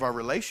outside of our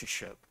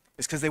relationship.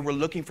 It's because they were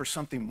looking for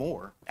something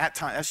more. At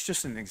times, that's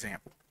just an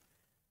example.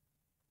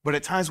 But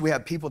at times we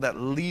have people that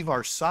leave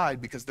our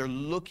side because they're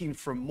looking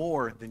for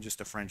more than just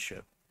a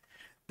friendship.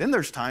 Then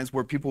there's times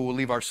where people will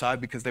leave our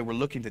side because they were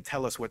looking to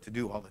tell us what to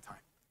do all the time.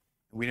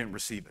 And we didn't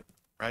receive it,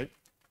 right?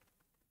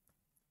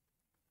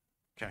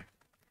 Okay.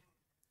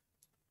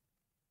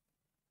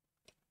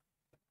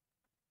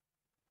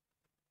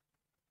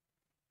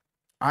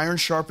 Iron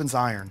sharpens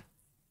iron.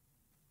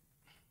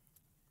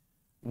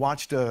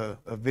 Watched a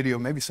video,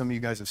 maybe some of you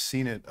guys have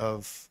seen it,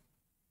 of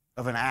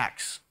an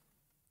axe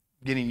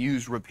getting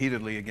used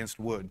repeatedly against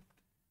wood,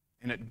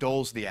 and it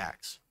dulls the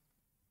axe.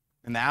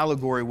 And the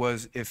allegory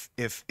was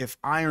if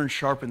iron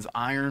sharpens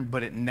iron,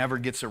 but it never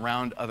gets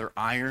around other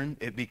iron,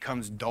 it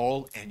becomes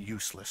dull and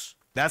useless.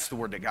 That's the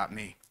word that got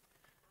me,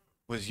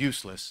 was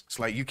useless. It's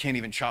like you can't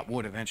even chop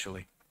wood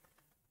eventually.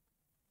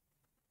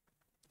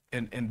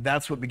 And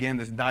that's what began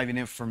this diving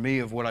in for me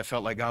of what I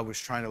felt like God was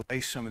trying to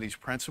lay some of these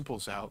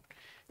principles out,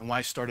 and why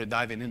I started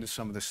diving into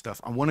some of this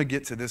stuff. I want to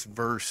get to this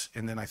verse,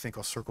 and then I think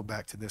I'll circle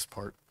back to this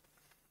part.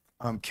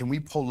 Can we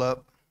pull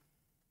up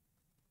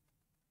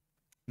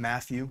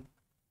Matthew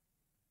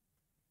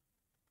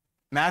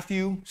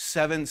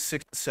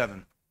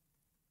 7:6-7.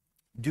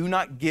 Do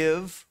not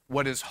give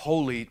what is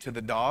holy to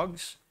the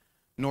dogs,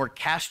 nor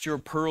cast your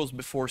pearls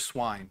before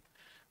swine,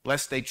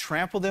 lest they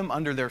trample them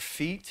under their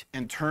feet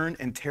and turn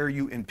and tear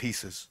you in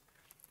pieces.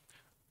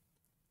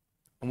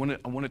 I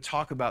want to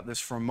talk about this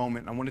for a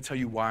moment. I want to tell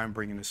you why I'm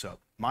bringing this up.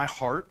 My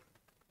heart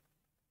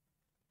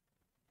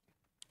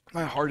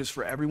is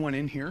for everyone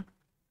in here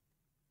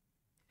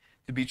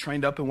to be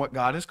trained up in what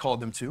God has called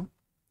them to,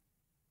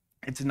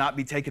 and to not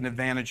be taken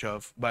advantage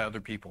of by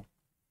other people.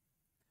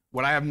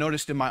 What I have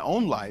noticed in my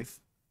own life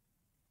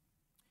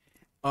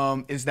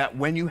is that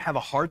when you have a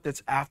heart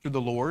that's after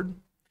the Lord,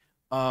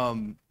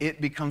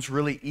 it becomes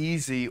really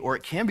easy, or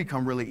it can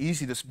become really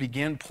easy, to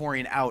begin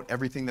pouring out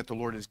everything that the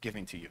Lord is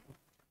giving to you.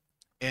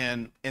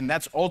 And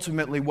that's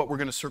ultimately what we're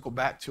going to circle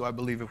back to, I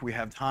believe, if we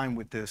have time,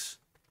 with this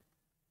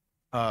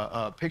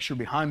picture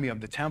behind me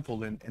of the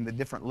temple and the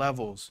different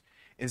levels,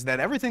 is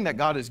that everything that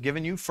God has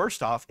given you,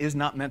 first off, is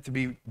not meant to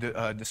be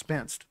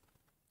dispensed,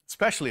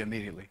 especially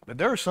immediately. But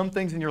there are some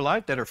things in your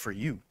life that are for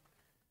you.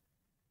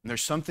 And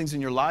there's some things in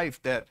your life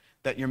that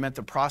you're meant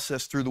to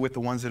process through with the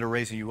ones that are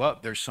raising you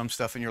up. There's some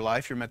stuff in your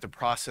life you're meant to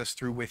process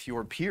through with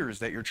your peers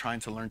that you're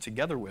trying to learn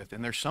together with.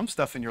 And there's some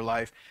stuff in your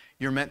life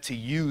you're meant to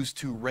use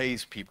to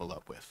raise people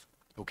up with,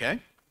 okay?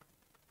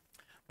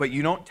 But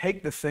you don't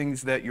take the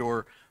things that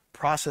you're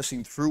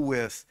processing through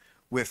with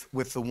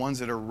the ones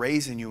that are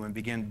raising you and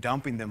begin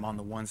dumping them on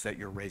the ones that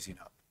you're raising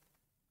up.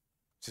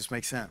 Does this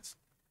make sense?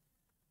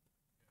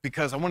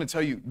 Because I want to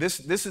tell you, this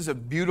is a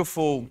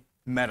beautiful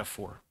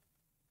metaphor.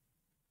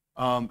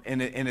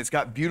 And it's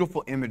got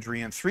beautiful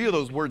imagery, and 3 of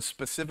those words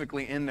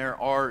specifically in there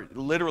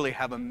literally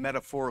have a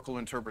metaphorical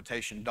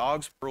interpretation: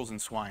 dogs, pearls,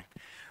 and swine.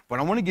 But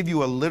I want to give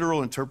you a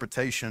literal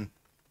interpretation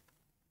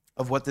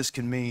of what this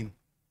can mean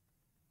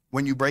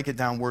when you break it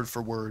down word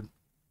for word,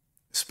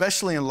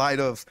 especially in light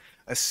of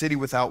a city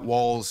without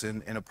walls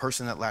and a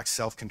person that lacks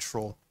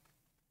self-control.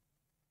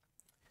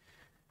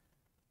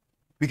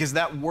 Because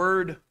that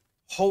word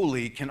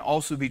holy can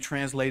also be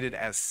translated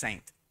as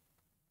saint,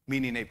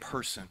 meaning a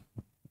person.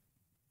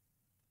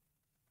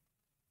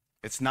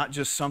 It's not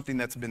just something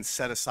that's been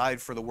set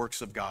aside for the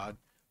works of God,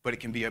 but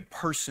it can be a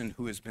person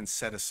who has been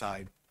set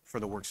aside for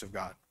the works of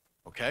God,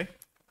 okay?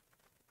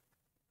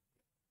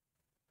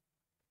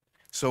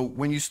 So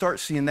when you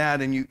start seeing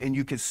that, and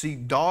you can see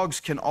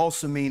dogs can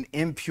also mean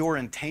impure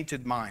and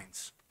tainted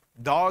minds.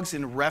 Dogs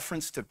in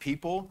reference to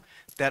people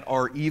that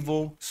are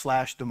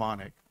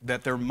evil/demonic,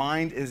 that their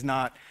mind is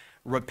not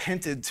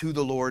repented to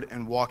the Lord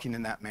and walking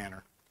in that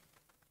manner.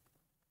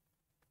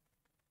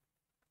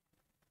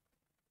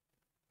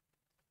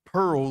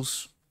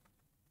 Pearls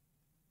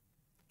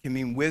can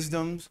mean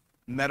wisdoms,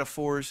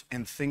 metaphors,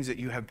 and things that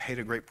you have paid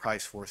a great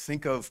price for.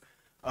 Think of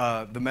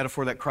the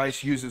metaphor that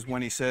Christ uses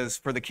when he says,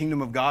 for the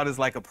kingdom of God is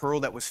like a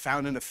pearl that was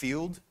found in a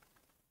field,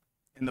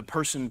 and the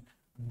person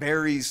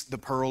buries the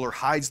pearl or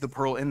hides the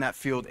pearl in that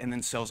field and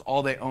then sells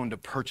all they own to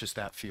purchase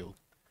that field.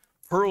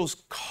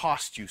 Pearls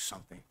cost you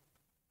something.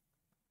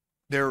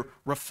 They're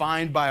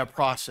refined by a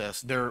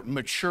process. They're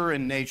mature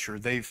in nature.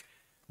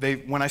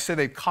 When I say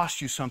they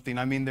cost you something,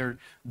 I mean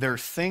they're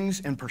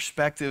things and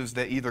perspectives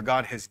that either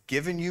God has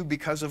given you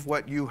because of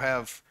what you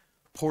have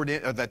poured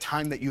in, or the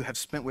time that you have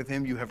spent with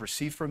him, you have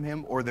received from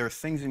him, or there are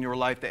things in your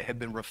life that have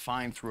been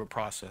refined through a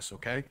process,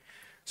 okay?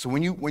 So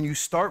when you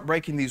start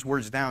breaking these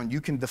words down, you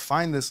can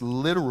define this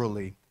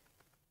literally.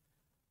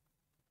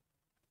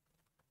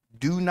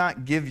 Do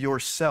not give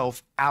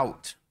yourself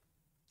out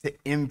to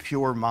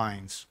impure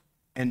minds,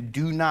 and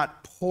do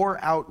not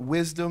pour out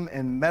wisdom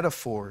and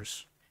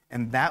metaphors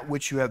and that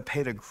which you have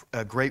paid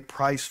a great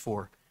price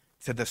for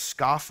to the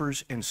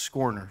scoffers and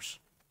scorners.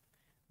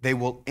 They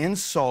will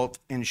insult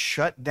and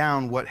shut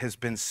down what has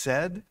been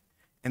said,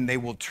 and they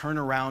will turn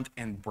around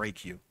and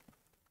break you.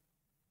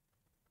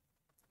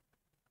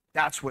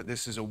 That's what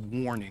this is a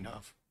warning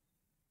of,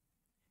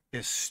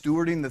 is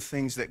stewarding the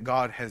things that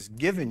God has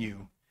given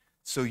you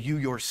so you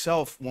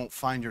yourself won't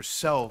find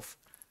yourself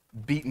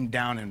beaten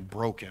down and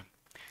broken.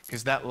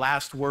 Because that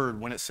last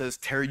word, when it says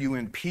tear you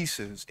in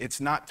pieces,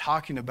 it's not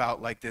talking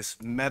about like this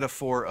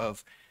metaphor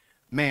of,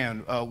 man,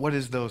 what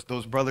is those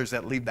brothers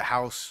that leave the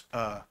house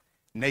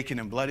naked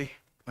and bloody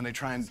when they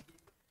try and,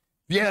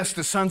 yes,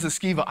 the sons of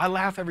Sceva. I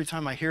laugh every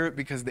time I hear it,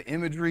 because the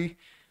imagery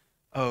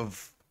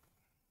of,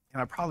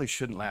 and I probably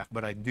shouldn't laugh,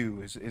 but I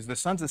do, is the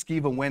sons of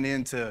Sceva went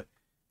in to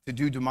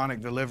do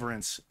demonic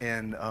deliverance,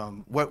 and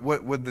what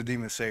did the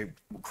demons say?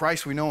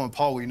 Christ we know and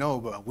Paul we know,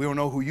 but we don't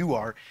know who you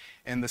are.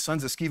 And the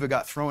sons of Sceva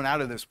got thrown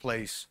out of this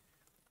place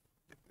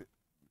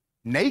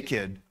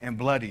naked and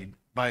bloodied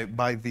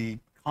by the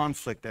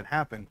conflict that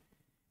happened.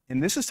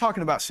 And this is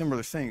talking about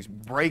similar things,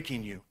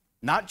 breaking you,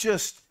 not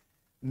just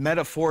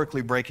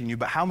metaphorically breaking you,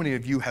 but how many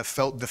of you have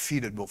felt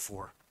defeated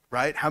before?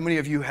 right? How many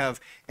of you have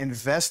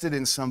invested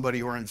in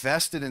somebody or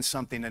invested in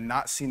something and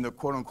not seen the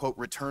quote unquote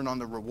return on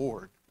the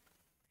reward?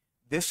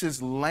 This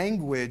is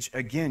language.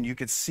 Again, you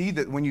could see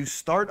that when you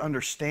start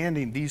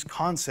understanding these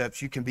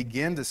concepts, you can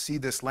begin to see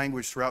this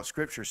language throughout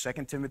Scripture.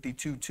 2 Timothy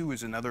 2:2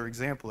 is another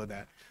example of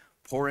that.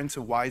 Pour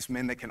into wise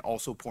men that can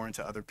also pour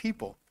into other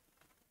people.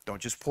 Don't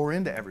just pour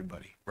into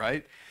everybody,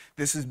 right?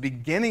 This is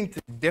beginning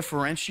to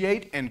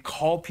differentiate and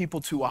call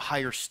people to a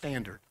higher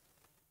standard.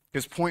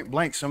 Because point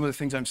blank, some of the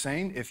things I'm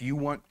saying,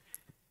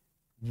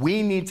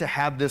 we need to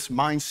have this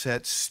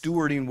mindset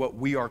stewarding what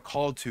we are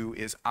called to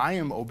is I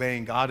am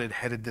obeying God and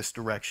headed this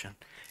direction.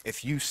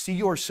 If you see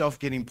yourself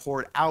getting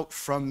poured out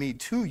from me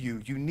to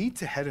you, you need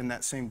to head in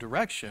that same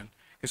direction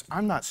because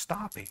I'm not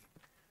stopping.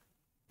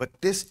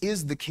 But this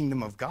is the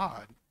kingdom of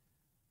God.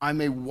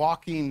 I'm a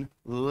walking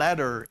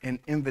letter and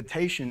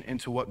invitation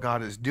into what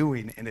God is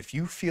doing. And if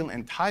you feel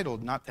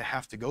entitled not to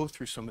have to go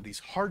through some of these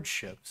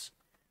hardships,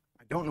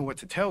 I don't know what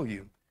to tell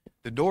you.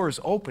 The door is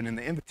open and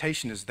the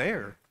invitation is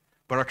there.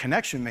 But our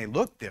connection may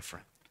look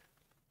different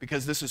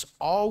because this is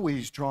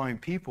always drawing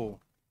people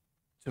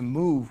to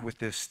move with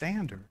this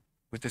standard,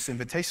 with this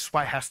invitation. That's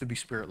why it has to be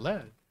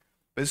Spirit-led.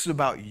 But this is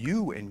about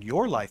you and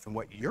your life and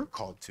what you're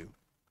called to.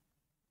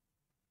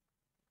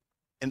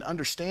 And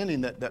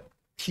understanding that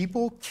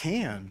people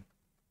can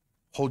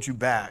hold you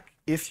back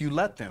if you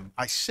let them.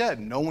 I said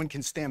no one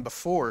can stand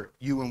before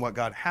you and what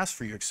God has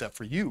for you except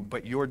for you.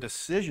 But your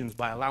decisions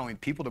by allowing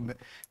people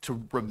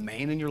to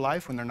remain in your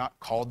life when they're not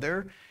called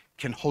there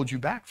can hold you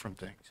back from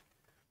things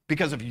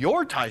because of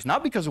your ties,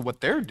 not because of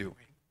what they're doing.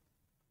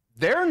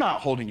 They're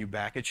not holding you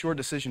back. It's your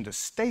decision to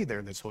stay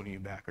there that's holding you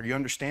back. Are you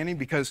understanding?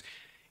 Because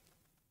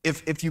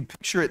if you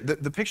picture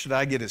it, the picture that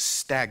I get is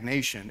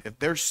stagnation. If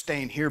they're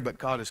staying here, but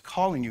God is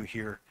calling you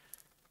here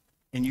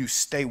and you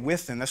stay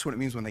with them, that's what it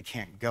means when they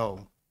can't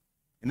go.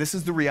 And this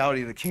is the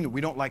reality of the kingdom.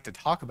 We don't like to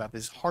talk about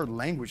this hard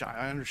language.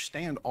 I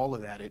understand all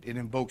of that. It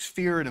invokes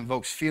fear. It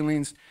invokes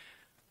feelings.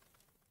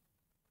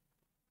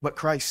 But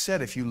Christ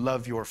said, if you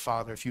love your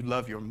father, if you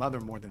love your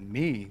mother more than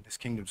me, this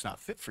kingdom's not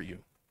fit for you.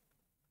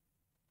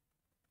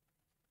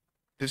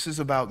 This is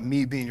about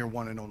me being your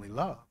one and only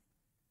love.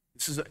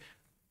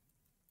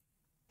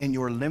 And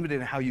you're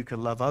limited in how you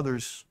can love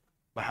others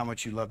by how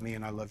much you love me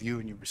and I love you,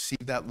 and you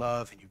receive that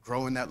love and you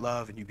grow in that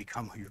love and you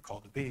become who you're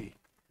called to be.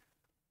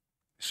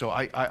 So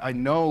I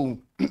know,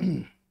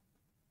 I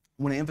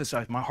want to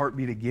emphasize my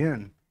heartbeat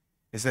again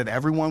is that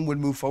everyone would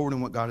move forward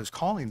in what God is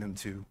calling them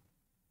to.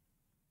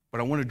 But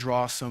I want to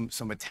draw some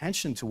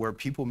attention to where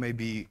people may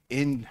be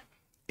in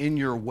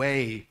your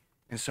way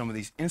in some of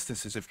these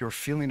instances. If you're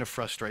feeling a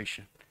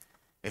frustration,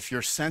 if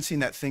you're sensing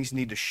that things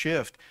need to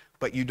shift,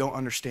 but you don't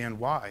understand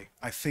why.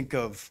 I think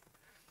of,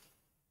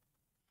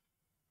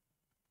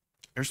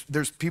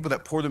 there's people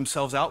that pour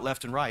themselves out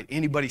left and right.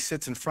 Anybody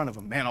sits in front of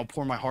them, man, I'll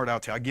pour my heart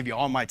out to you. I'll give you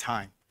all my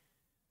time.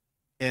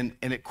 And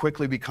it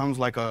quickly becomes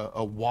like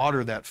a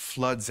water that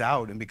floods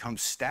out and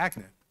becomes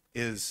stagnant.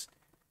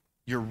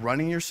 You're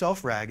running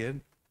yourself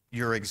ragged,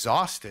 you're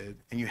exhausted,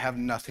 and you have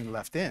nothing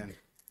left in.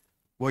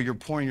 Well, you're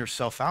pouring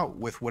yourself out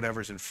with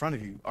whatever's in front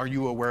of you. Are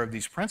you aware of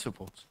these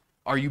principles?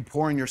 Are you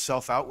pouring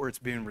yourself out where it's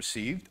being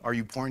received? Are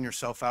you pouring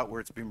yourself out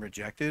where it's being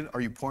rejected? Are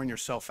you pouring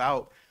yourself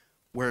out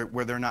where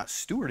they're not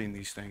stewarding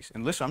these things?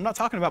 And listen, I'm not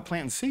talking about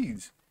planting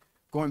seeds.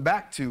 Going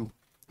back to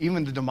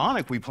even the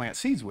demonic we plant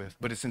seeds with,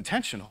 but it's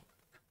intentional.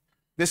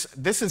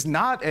 This is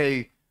not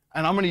and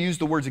I'm going to use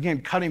the words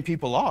again, cutting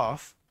people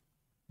off,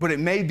 but it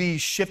may be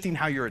shifting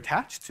how you're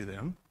attached to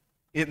them.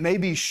 It may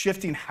be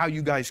shifting how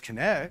you guys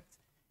connect.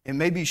 It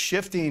may be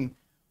shifting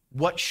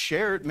what's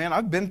shared. Man,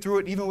 I've been through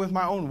it even with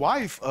my own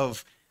wife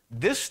of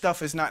this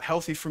stuff is not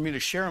healthy for me to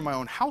share in my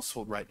own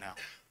household right now.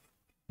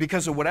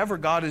 Because of whatever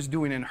God is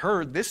doing in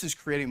her, this is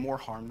creating more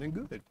harm than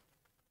good.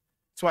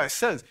 That's why it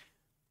says,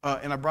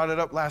 and I brought it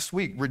up last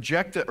week,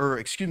 correct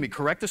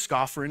a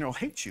scoffer and he'll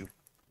hate you.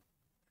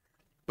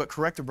 But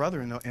correct a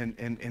brother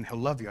and he'll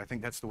love you. I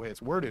think that's the way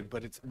it's worded.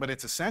 But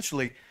it's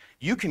essentially,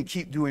 you can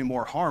keep doing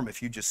more harm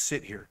if you just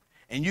sit here.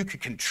 And you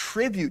could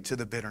contribute to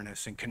the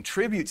bitterness and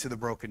contribute to the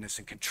brokenness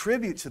and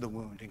contribute to the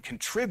wound and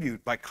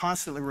contribute by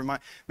constantly man,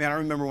 I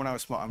remember when I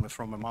was small, I'm going to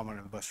throw my mom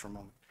under the bus for a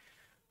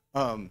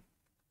moment.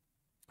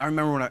 I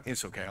remember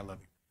it's okay, I love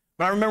you.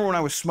 But I remember when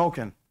I was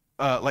smoking,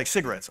 like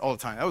cigarettes all the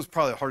time. That was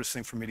probably the hardest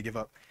thing for me to give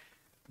up.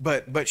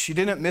 But she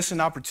didn't miss an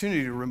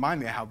opportunity to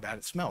remind me of how bad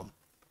it smelled.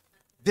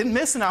 Didn't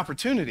miss an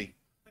opportunity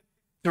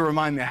to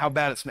remind me of how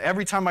bad it smelled.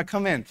 Every time I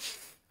come in,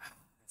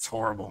 it's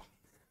horrible.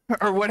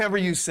 Or whatever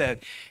you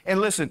said.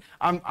 And listen,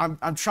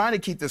 I'm trying to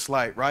keep this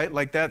light, right?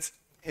 Like that's,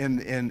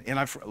 and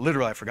I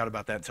forgot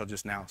about that until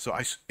just now. So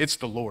it's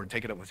the Lord,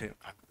 take it up with him.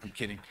 I'm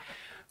kidding.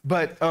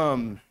 But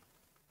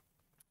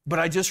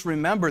I just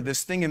remember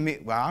this thing in me,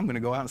 well, I'm going to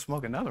go out and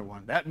smoke another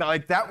one.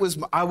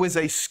 I was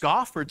a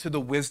scoffer to the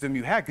wisdom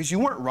you had because you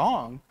weren't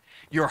wrong.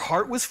 Your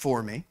heart was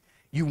for me.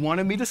 You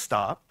wanted me to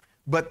stop.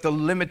 But the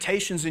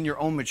limitations in your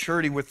own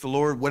maturity with the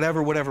Lord,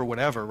 whatever,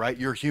 right?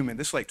 You're human.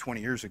 This is like 20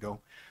 years ago.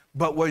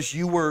 but was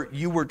you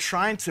were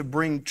trying to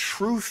bring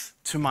truth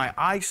to my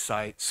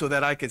eyesight so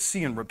that I could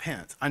see and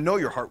repent. I know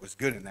your heart was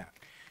good in that.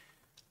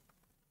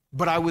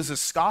 But I was a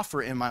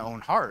scoffer in my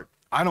own heart.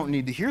 I don't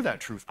need to hear that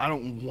truth. I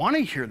don't want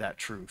to hear that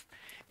truth.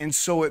 And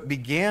so it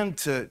began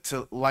to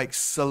like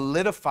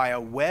solidify a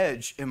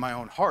wedge in my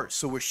own heart.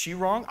 So was she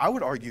wrong? I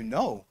would argue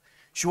no.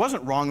 She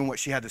wasn't wrong in what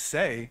she had to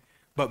say.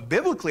 But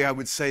biblically, I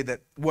would say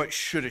that what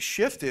should have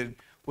shifted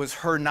was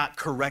her not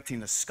correcting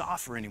the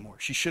scoffer anymore.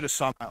 She should have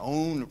saw my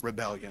own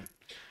rebellion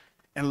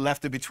and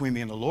left it between me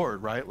and the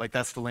Lord, right? Like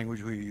that's the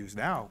language we use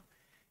now.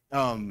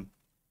 And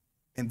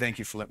thank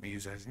you for letting me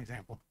use that as an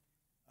example.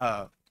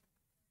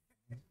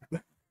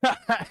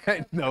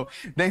 No,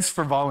 thanks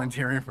for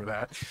volunteering for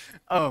that.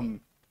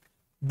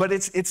 But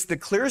it's the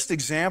clearest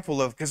example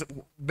of, because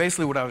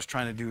basically what I was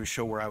trying to do is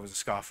show where I was a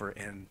scoffer,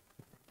 and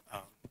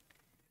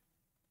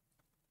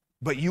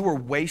but you were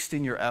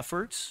wasting your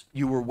efforts.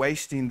 You were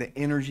wasting the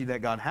energy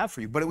that God had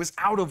for you. But it was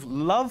out of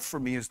love for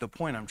me is the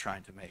point I'm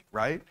trying to make,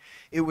 right?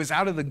 It was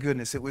out of the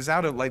goodness. It was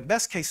out of like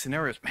best case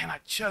scenarios. Man, I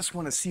just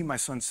want to see my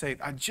son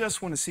saved. I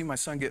just want to see my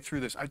son get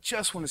through this. I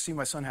just want to see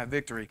my son have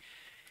victory.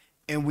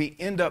 And we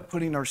end up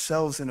putting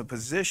ourselves in a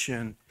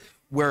position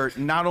where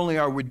not only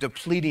are we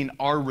depleting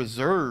our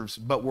reserves,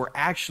 but we're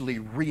actually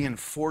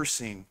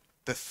reinforcing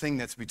the thing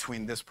that's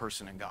between this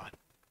person and God.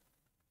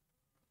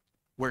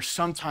 Where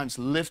sometimes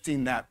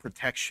lifting that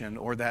protection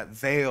or that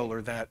veil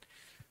or that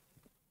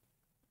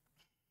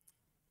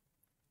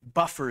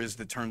buffer is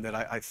the term that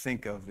I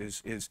think of,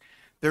 is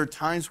there are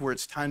times where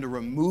it's time to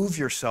remove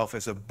yourself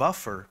as a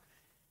buffer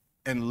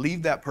and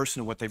leave that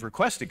person to what they've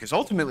requested. Because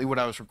ultimately what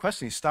I was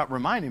requesting is stop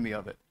reminding me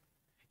of it.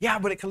 Yeah,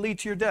 but it can lead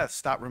to your death.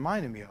 Stop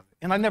reminding me of it.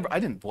 And I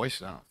didn't voice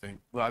it, I don't think.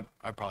 Well,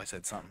 I probably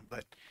said something,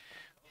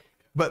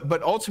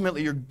 but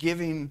ultimately you're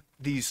giving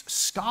these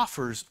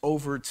scoffers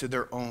over to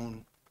their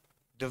own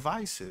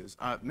devices.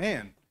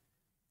 Man,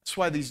 that's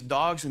why these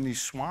dogs and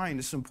these swine,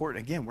 this is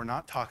important. Again, we're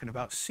not talking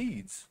about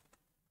seeds.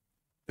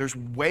 There's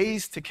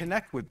ways to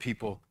connect with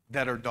people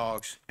that are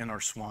dogs and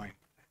are swine.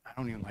 I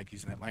don't even like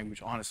using that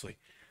language, honestly.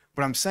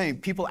 But I'm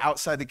saying people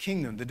outside the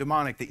kingdom, the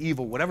demonic, the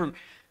evil, whatever,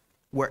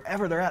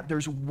 wherever they're at,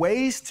 there's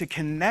ways to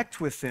connect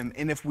with them.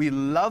 And if we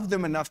love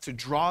them enough to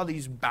draw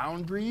these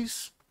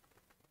boundaries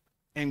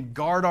and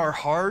guard our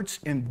hearts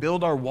and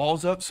build our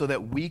walls up so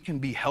that we can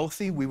be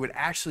healthy, we would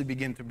actually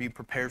begin to be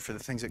prepared for the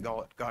things that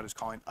God is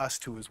calling us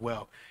to as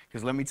well.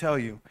 Because let me tell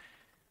you,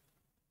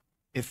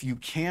 if you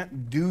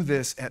can't do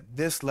this at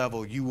this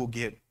level, you will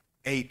get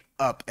ate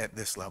up at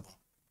this level.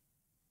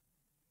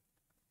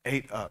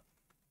 Ate up.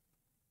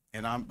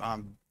 And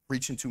I'm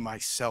preaching to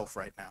myself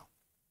right now.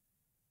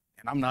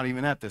 And I'm not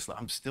even at this level.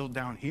 I'm still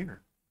down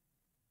here.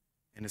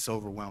 And it's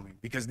overwhelming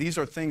because these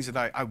are things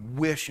that I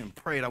wish and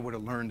prayed I would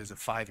have learned as a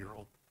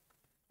 5-year-old.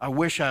 I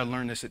wish I had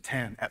learned this at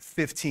 10, at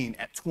 15,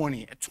 at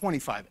 20, at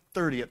 25, at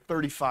 30, at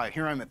 35.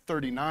 Here I'm at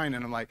 39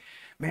 and I'm like,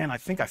 man, I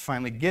think I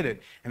finally get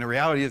it. And the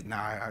reality is,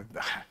 I'm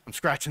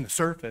scratching the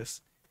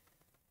surface.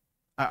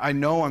 I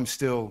know I'm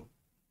still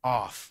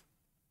off.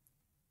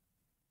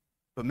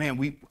 But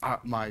man,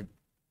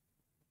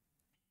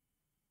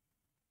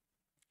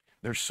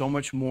 there's so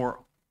much more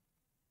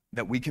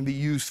that we can be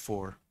used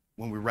for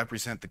when we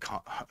represent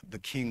the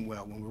King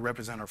well, when we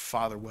represent our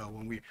Father well,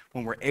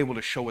 when we're able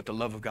to show what the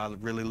love of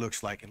God really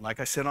looks like. And like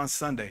I said on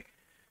Sunday,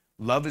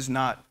 love is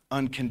not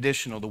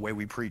unconditional the way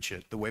we preach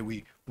it, the way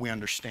we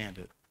understand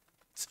it.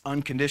 It's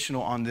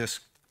unconditional on this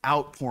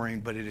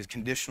outpouring, but it is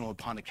conditional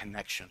upon a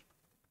connection.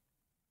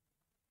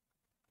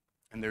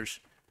 And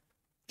there's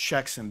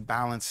checks and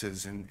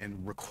balances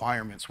and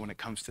requirements when it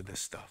comes to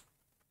this stuff.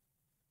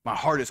 My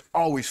heart is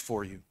always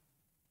for you.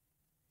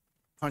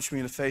 Punch me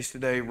in the face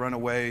today, run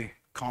away,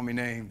 call me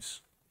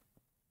names.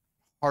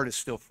 Heart is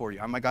still for you.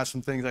 I might got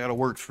some things I got to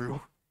work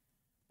through,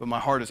 but my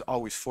heart is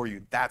always for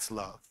you. That's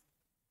love.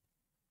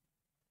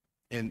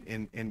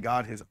 And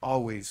God is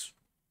always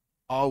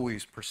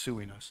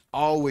pursuing us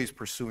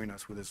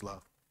with his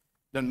love.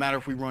 Doesn't matter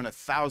if we run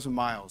 1,000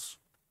 miles.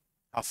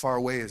 How far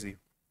away is he?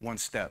 One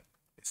step.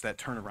 It's that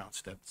turnaround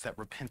step. It's that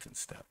repentance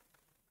step.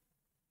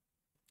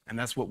 And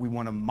that's what we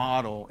want to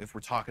model if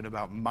we're talking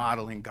about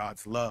modeling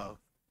God's love,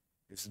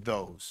 is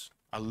those.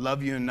 I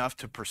love you enough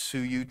to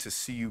pursue you, to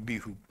see you be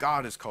who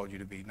God has called you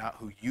to be, not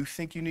who you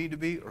think you need to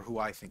be or who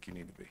I think you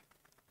need to be.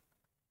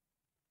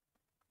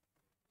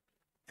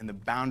 And the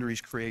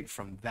boundaries create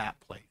from that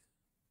place.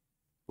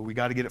 But we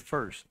got to get it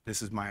first.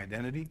 This is my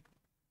identity.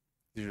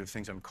 These are the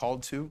things I'm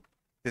called to.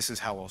 This is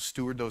how I'll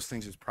steward those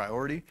things as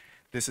priority.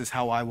 This is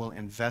how I will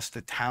invest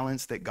the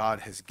talents that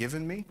God has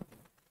given me.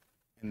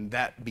 And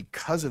that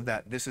because of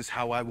that, this is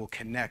how I will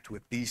connect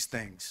with these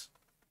things.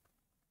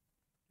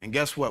 And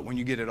guess what? When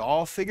you get it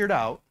all figured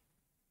out,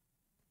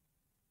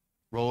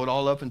 roll it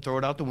all up and throw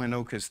it out the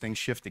window because things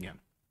shift again.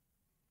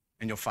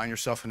 And you'll find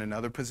yourself in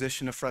another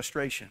position of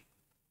frustration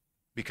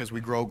because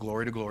we grow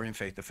glory to glory and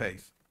faith to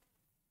faith.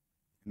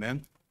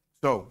 Amen?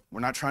 So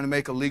we're not trying to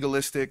make a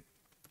legalistic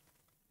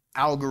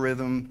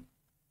algorithm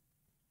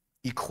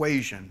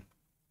equation,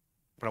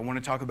 but I want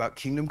to talk about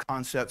kingdom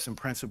concepts and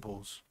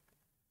principles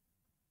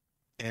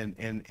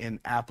and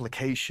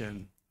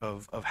application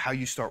of how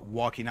you start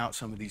walking out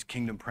some of these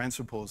kingdom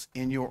principles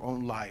in your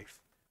own life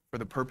for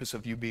the purpose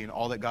of you being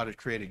all that God has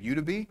created you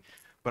to be,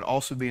 but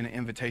also being an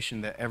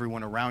invitation that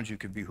everyone around you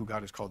could be who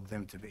God has called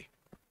them to be.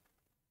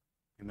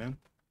 Amen?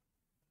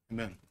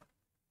 Amen.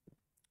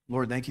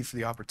 Lord, thank you for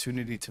the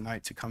opportunity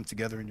tonight to come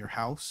together in your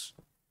house,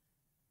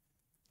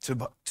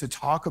 to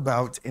talk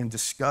about and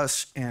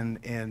discuss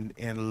and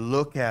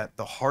look at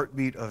the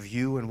heartbeat of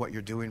you and what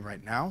you're doing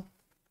right now.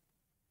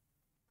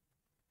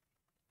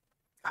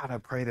 God, I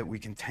pray that we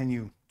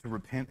continue to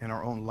repent in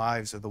our own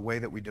lives of the way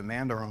that we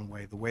demand our own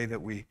way, the way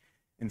that we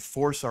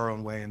enforce our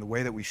own way, and the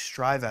way that we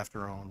strive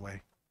after our own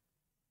way.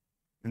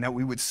 And that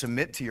we would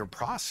submit to your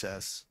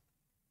process,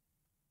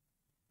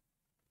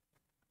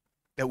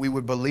 that we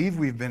would believe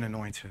we've been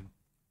anointed,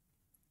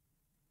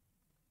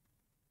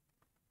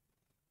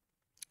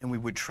 and we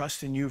would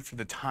trust in you for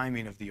the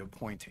timing of the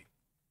appointing,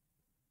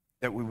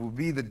 that we will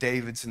be the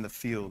Davids in the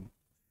field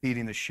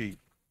feeding the sheep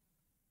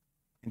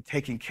and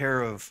taking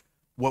care of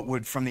what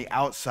would from the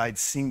outside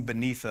seem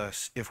beneath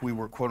us if we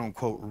were quote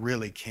unquote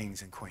really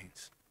kings and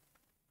queens.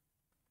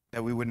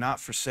 That we would not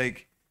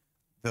forsake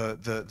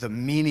the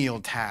menial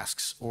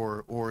tasks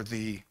or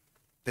the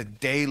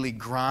daily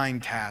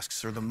grind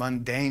tasks or the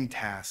mundane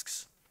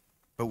tasks,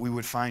 but we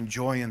would find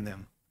joy in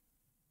them.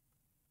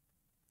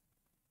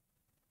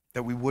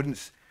 That we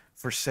wouldn't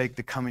forsake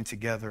the coming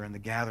together and the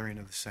gathering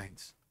of the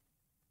saints.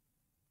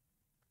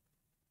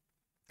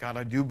 God,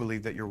 I do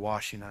believe that you're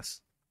washing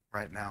us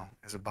right now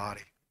as a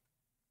body,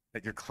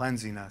 that you're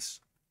cleansing us.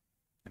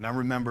 And I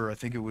remember, I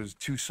think it was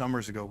 2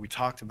 summers ago, we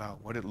talked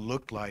about what it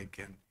looked like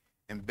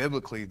and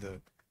biblically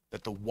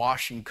that the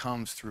washing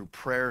comes through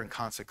prayer and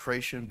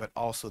consecration, but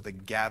also the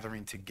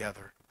gathering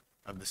together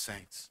of the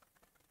saints.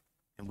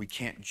 And we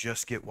can't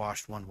just get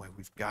washed one way.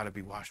 We've got to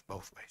be washed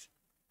both ways.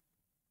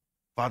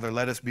 Father,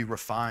 let us be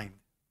refined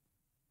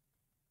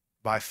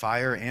by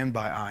fire and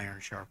by iron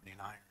sharpening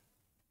iron.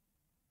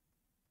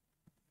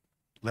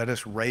 Let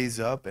us raise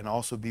up and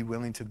also be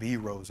willing to be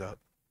raised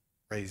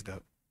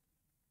up,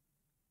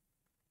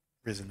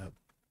 risen up.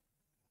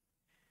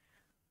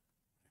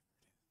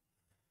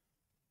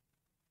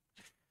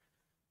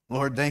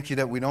 Lord, thank you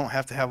that we don't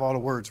have to have all the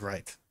words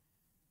right,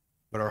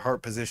 but our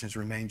heart positions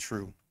remain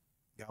true.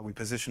 God, we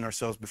position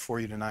ourselves before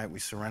you tonight. We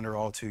surrender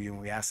all to you,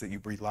 and we ask that you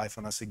breathe life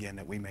on us again,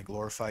 that we may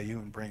glorify you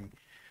and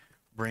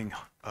bring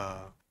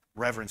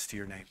reverence to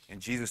your name. In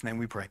Jesus' name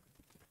we pray.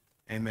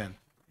 Amen.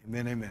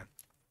 Amen, amen.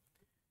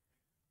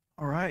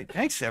 All right.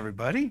 Thanks,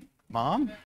 everybody. Mom.